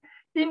things,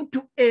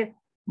 into a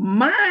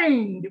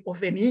mind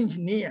of an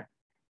engineer.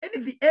 And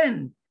at the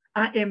end,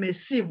 I am a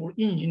civil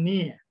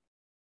engineer.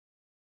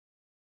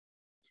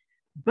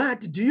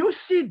 But do you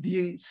see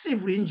the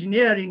civil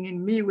engineering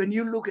in me? When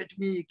you look at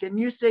me, can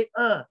you say,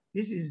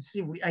 this is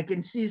civil? I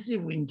can see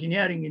civil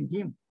engineering in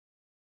him.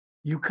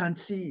 You can't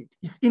see it.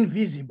 It's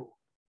invisible.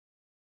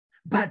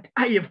 But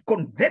I have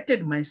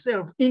converted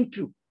myself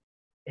into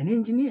an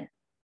engineer.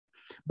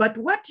 But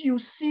what you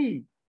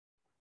see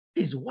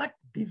is what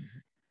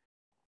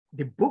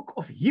the book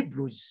of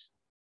Hebrews,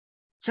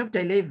 chapter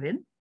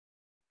 11,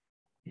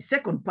 the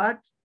second part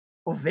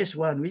of verse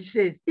 1, which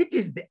says, it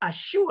is the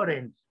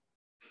assurance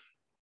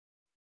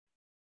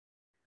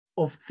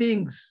of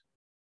things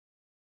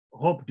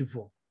hoped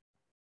for,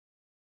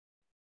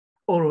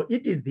 or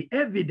it is the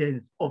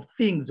evidence of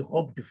things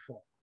hoped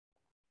for.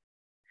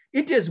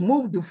 It has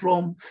moved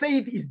from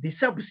faith is the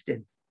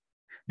substance,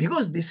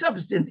 because the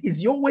substance is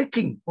you're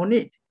working on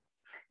it.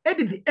 At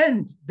the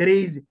end,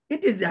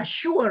 it is the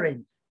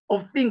assurance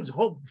of things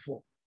hoped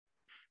for,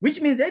 which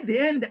means at the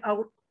end,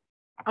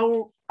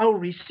 I'll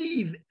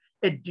receive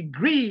a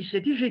degree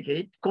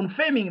certificate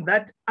confirming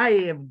that I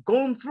have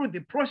gone through the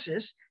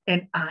process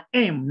and I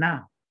am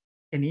now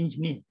an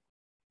engineer.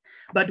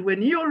 But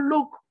when you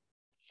look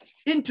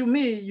into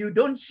me, you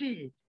don't see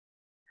it.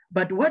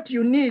 But what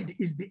you need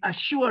is the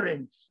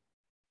assurance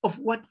of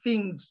what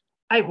things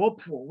I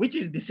hope for, which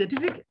is the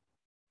certificate.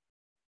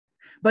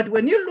 But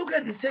when you look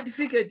at the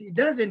certificate, it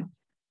doesn't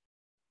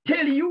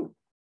tell you,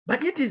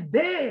 but it is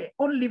there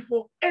only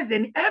for as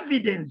an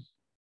evidence,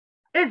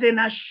 as an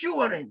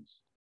assurance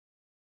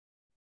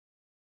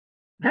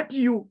that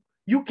you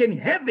can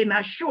have an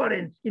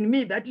assurance in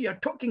me that you are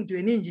talking to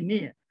an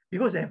engineer,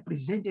 because I have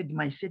presented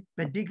my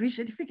degree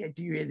certificate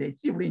to you as a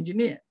civil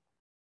engineer.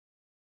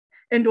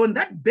 And on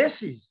that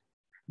basis,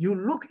 you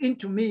look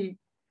into me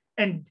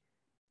and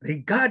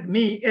regard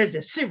me as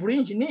a civil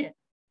engineer,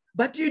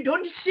 but you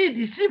don't see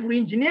the civil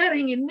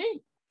engineering in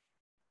me.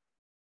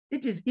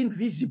 It is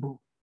invisible,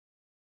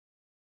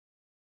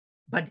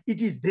 but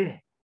it is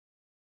there.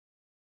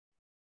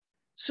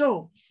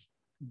 So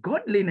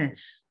godliness,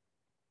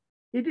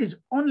 it is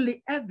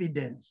only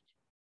evidenced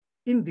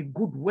in the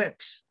good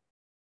works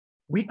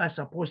we are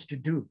supposed to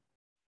do,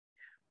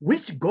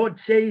 which God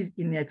says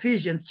in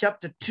Ephesians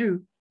chapter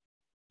 2,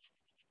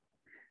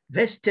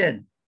 verse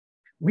 10,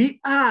 we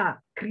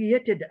are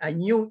created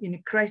anew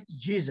in Christ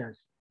Jesus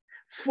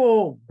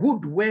for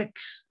good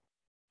works,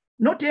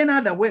 not any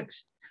other works,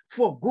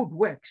 for good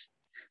works.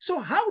 So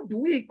how do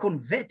we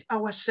convert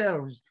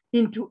ourselves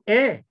into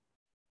a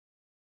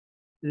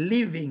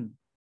living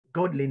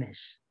godliness,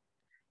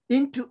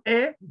 into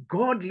a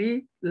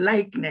godly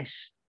likeness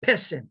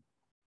person?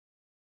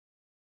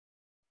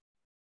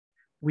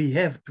 We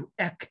have to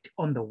act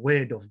on the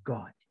word of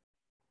God.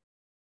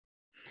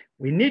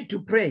 We need to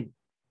pray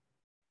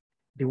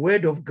the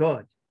word of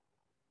God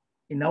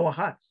in our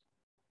hearts,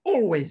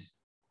 always.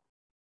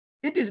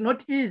 It is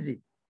not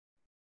easy,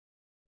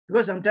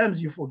 because sometimes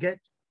you forget.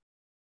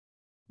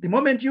 The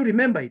moment you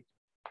remember it,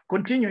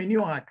 continue in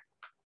your heart,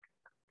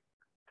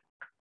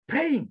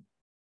 praying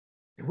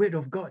the word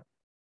of God,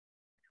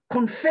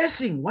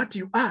 confessing what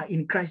you are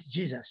in Christ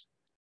Jesus,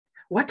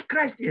 what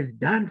Christ has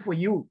done for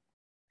you.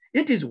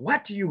 It is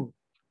what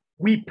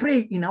we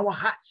pray in our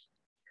hearts,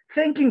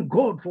 thanking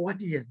God for what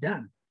he has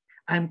done.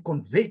 I'm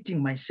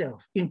converting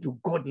myself into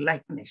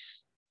godlikeness,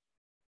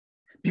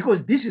 because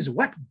this is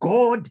what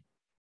God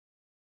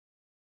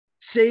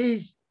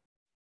says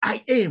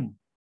I am.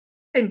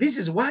 And this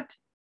is what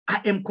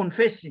I am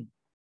confessing.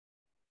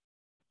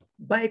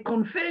 By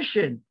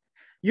confession,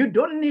 you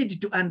don't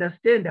need to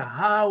understand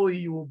how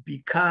you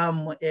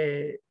become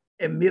a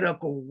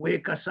miracle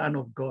worker, son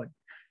of God.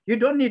 You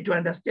don't need to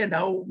understand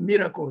how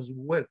miracles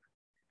work.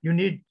 You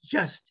need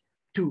just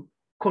to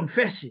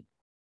confess it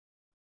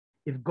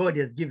if God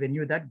has given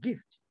you that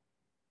gift.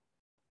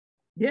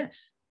 Yes.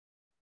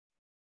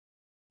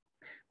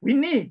 We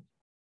need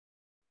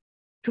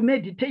to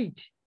meditate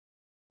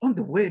on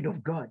the word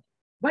of God.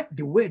 What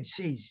the word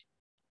says,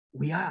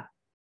 we are,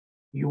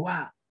 you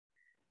are.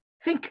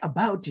 Think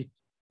about it.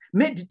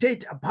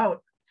 Meditate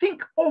about,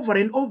 think over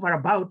and over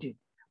about it.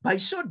 By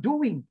so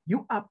doing,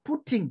 you are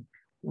putting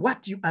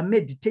what you are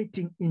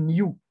meditating in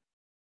you.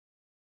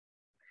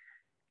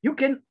 You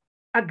can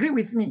agree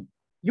with me.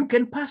 You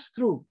can pass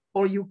through,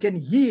 or you can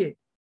hear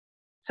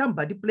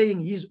somebody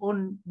playing his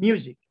own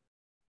music,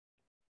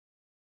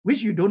 which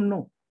you don't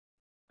know.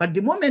 But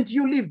the moment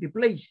you leave the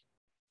place,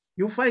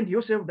 you find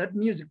yourself that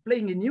music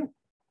playing in you.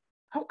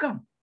 How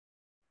come?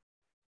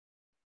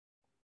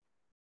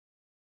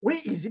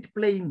 Where is it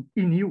playing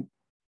in you?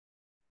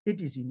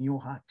 It is in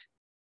your heart.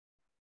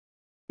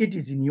 It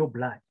is in your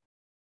blood.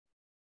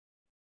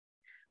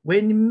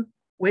 When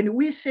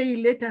we say,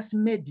 let us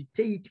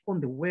meditate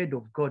on the word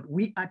of God,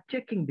 we are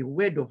taking the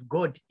word of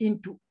God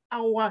into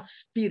our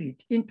spirit,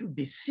 into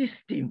the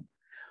system,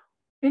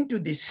 into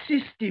the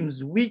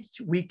systems which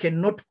we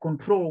cannot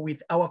control with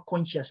our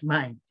conscious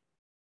mind.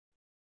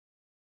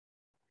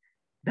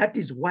 That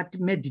is what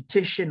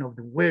meditation of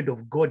the word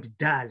of God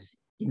does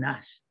in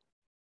us.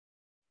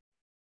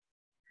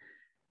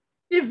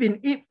 Even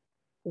if,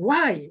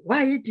 why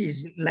it is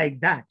like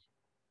that?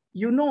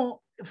 You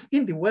know,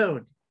 in the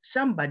world,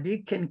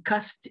 somebody can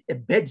cast a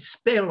bad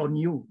spell on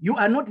you. You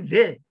are not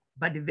there,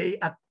 but they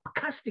are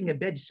casting a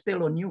bad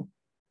spell on you.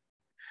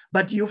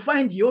 But you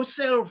find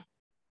yourself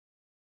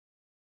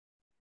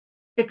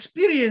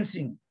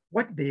experiencing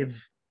what they've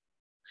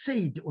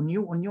said on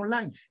you, on your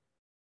life,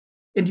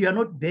 and you are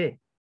not there.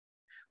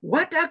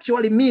 What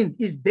actually means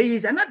is there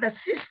is another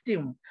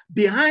system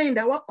behind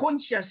our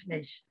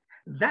consciousness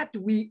that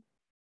we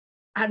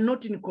are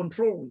not in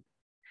control with,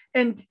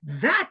 and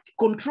that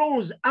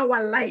controls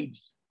our lives,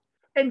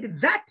 and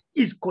that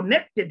is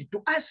connected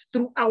to us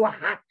through our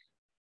hearts.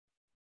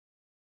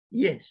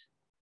 Yes.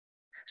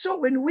 So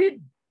when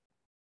we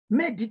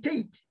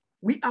meditate,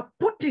 we are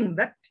putting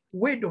that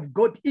word of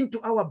God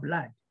into our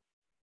blood.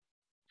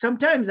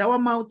 Sometimes our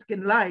mouth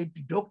can lie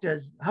to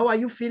doctors. How are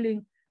you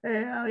feeling?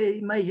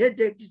 My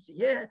headache is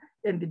here.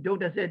 And the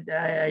doctor said,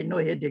 I know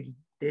headache.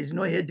 There's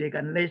no headache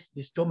unless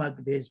the stomach,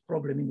 there's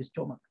problem in the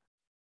stomach.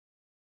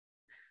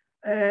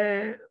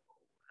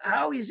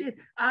 How is it?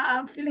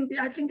 I'm feeling,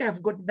 I think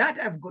I've got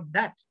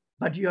that.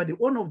 But you are the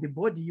owner of the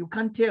body. You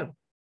can't tell.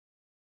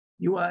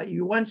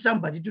 You want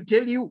somebody to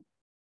tell you.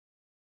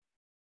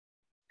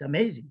 It's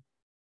amazing.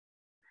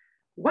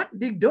 What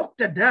the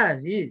doctor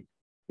does is,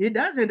 he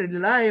doesn't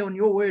rely on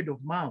your word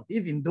of mouth,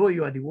 even though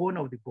you are the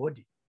owner of the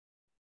body.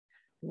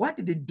 What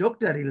the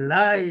doctor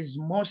relies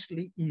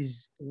mostly is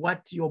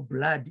what your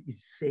blood is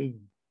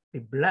saying. The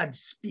blood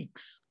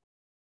speaks.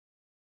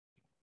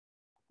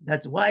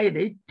 That's why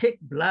they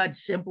take blood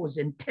samples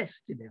and test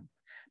them,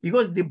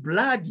 because the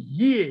blood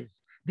hears,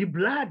 the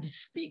blood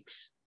speaks.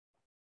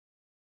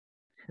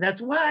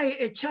 That's why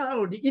a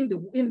child in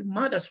the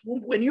mother's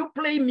womb, when you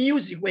play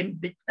music, when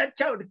that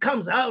child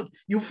comes out,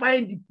 you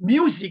find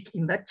music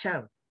in that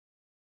child.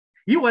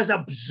 He was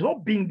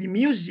absorbing the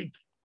music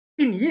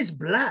in his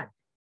blood,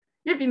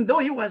 even though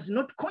he was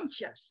not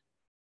conscious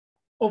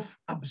of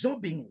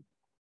absorbing it.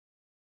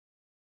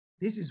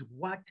 This is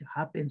what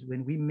happens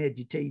when we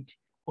meditate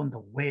on the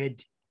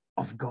word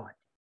of God.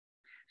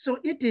 So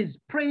it is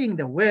praying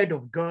the word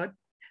of God,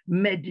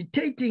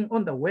 meditating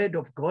on the word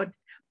of God,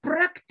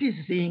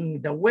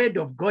 practicing the word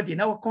of God in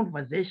our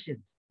conversations.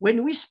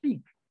 When we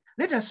speak,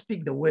 let us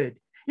speak the word.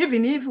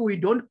 Even if we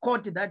don't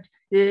quote that,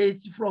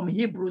 it's from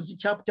Hebrews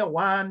chapter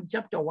 1,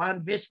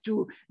 verse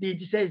 2,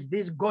 it says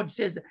this, God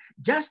says,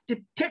 just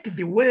take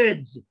the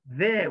words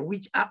there,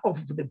 which are of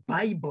the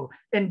Bible,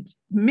 and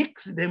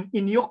mix them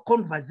in your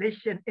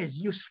conversation as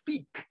you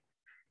speak.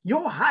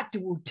 Your heart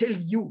will tell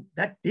you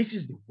that this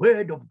is the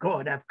word of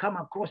God. I've come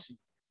across it.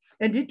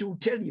 And it will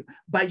tell you,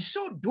 by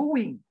so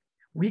doing,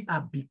 we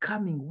are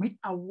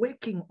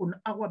working on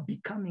our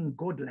becoming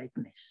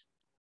godlikeness.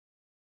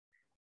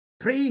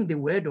 Praying the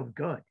word of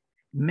God,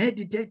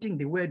 meditating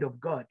the word of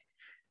God,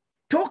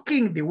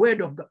 talking the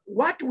word of God.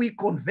 What we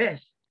converse,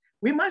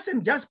 we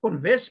mustn't just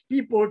converse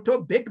people to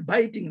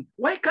backbiting.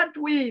 Why can't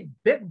we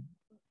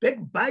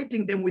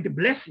backbiting them with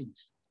blessings?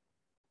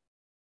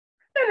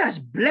 Let us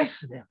bless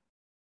them.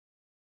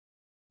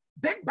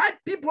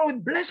 Backbite people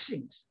with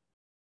blessings,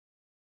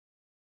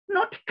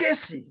 not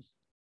curses.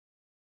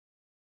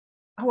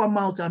 Our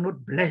mouths are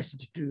not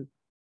blessed to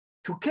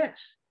curse,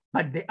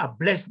 but they are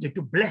blessed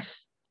to bless.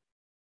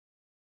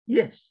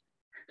 Yes.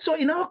 So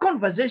in our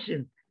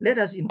conversation, let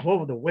us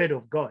involve the word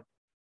of God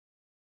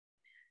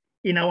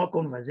in our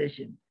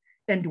conversation,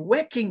 and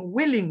working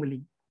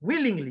willingly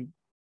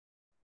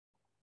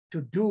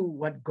to do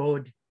what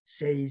God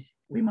says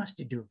we must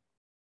do.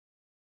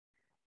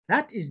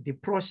 That is the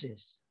process.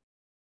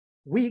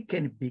 We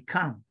can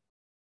become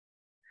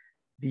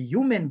the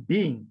human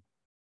being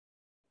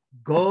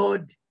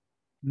God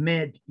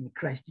made in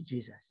Christ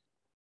Jesus,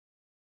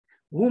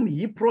 whom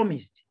he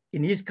promised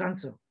in his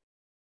counsel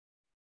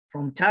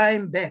from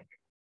time back.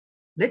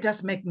 Let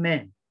us make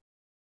man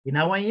in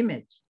our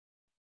image,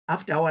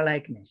 after our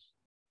likeness,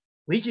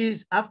 which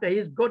is after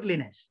his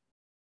godliness.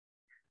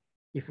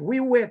 If we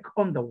work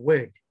on the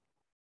word,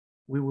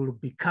 we will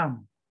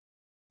become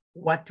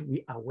what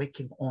we are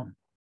working on.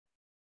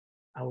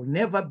 I will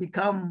never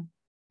become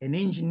an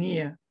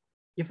engineer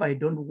if I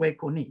don't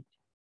work on it,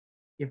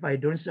 if I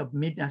don't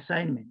submit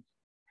assignments,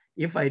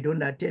 if I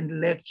don't attend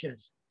lectures.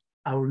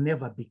 I will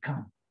never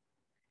become.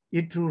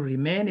 It will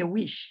remain a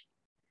wish,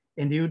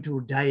 and it will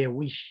die a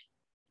wish,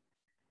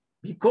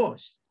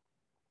 because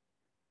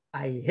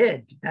I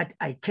heard that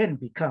I can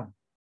become.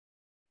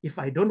 If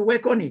I don't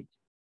work on it,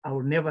 I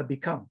will never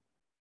become.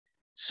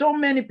 So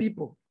many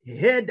people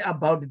heard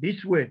about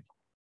this word.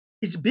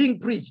 It's being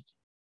preached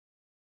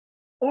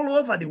all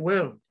over the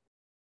world.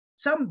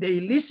 Some, they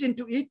listen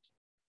to it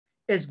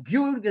as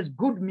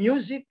good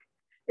music,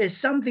 as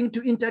something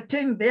to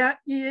entertain their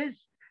ears,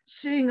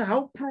 seeing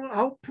how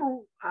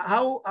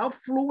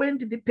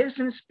fluent the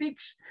person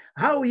speaks,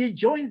 how he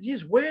joins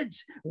his words,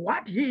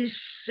 what he is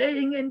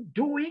saying and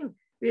doing.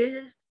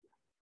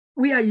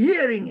 We are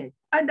hearing it.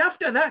 And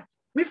after that,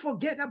 we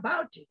forget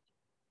about it.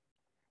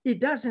 It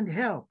doesn't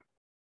help.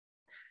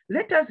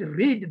 Let us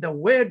read the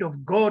word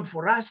of God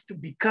for us to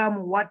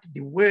become what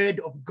the word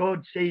of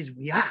God says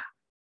we are.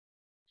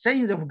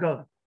 Saints of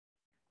God.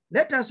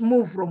 Let us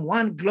move from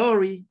one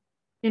glory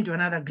into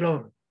another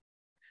glory,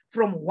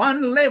 from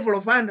one level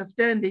of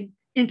understanding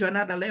into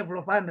another level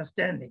of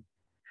understanding,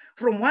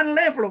 from one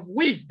level of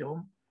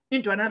wisdom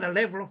into another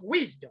level of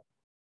wisdom.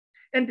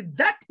 And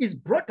that is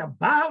brought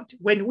about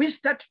when we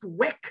start to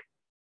work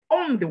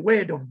on the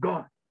word of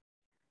God.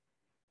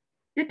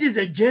 It is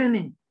a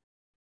journey.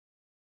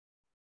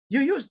 You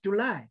used to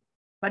lie,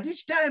 but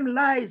each time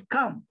lies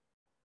come,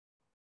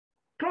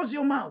 close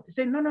your mouth.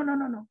 Say,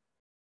 no.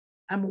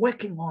 I'm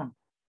working on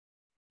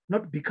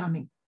not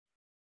becoming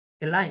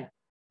a liar,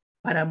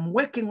 but I'm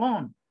working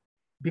on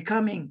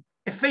becoming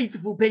a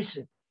faithful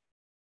person,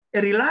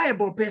 a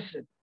reliable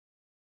person.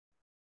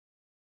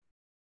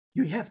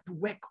 You have to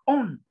work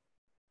on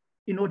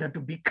in order to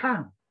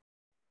become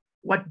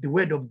what the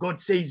word of God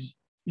says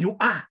you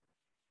are.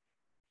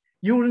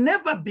 You will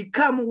never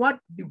become what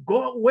the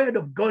word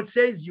of God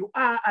says you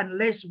are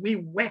unless we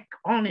work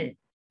on it.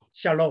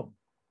 Shalom.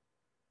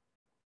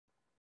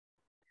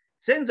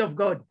 Saints of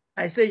God,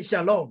 I say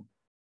shalom.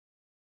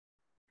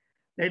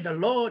 May the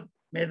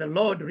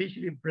Lord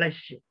richly bless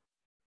you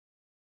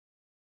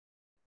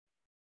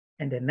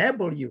and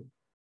enable you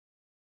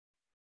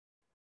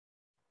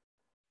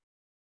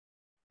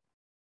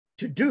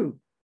to do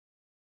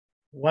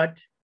what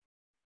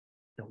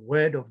the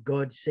word of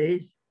God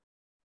says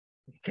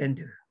we can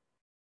do.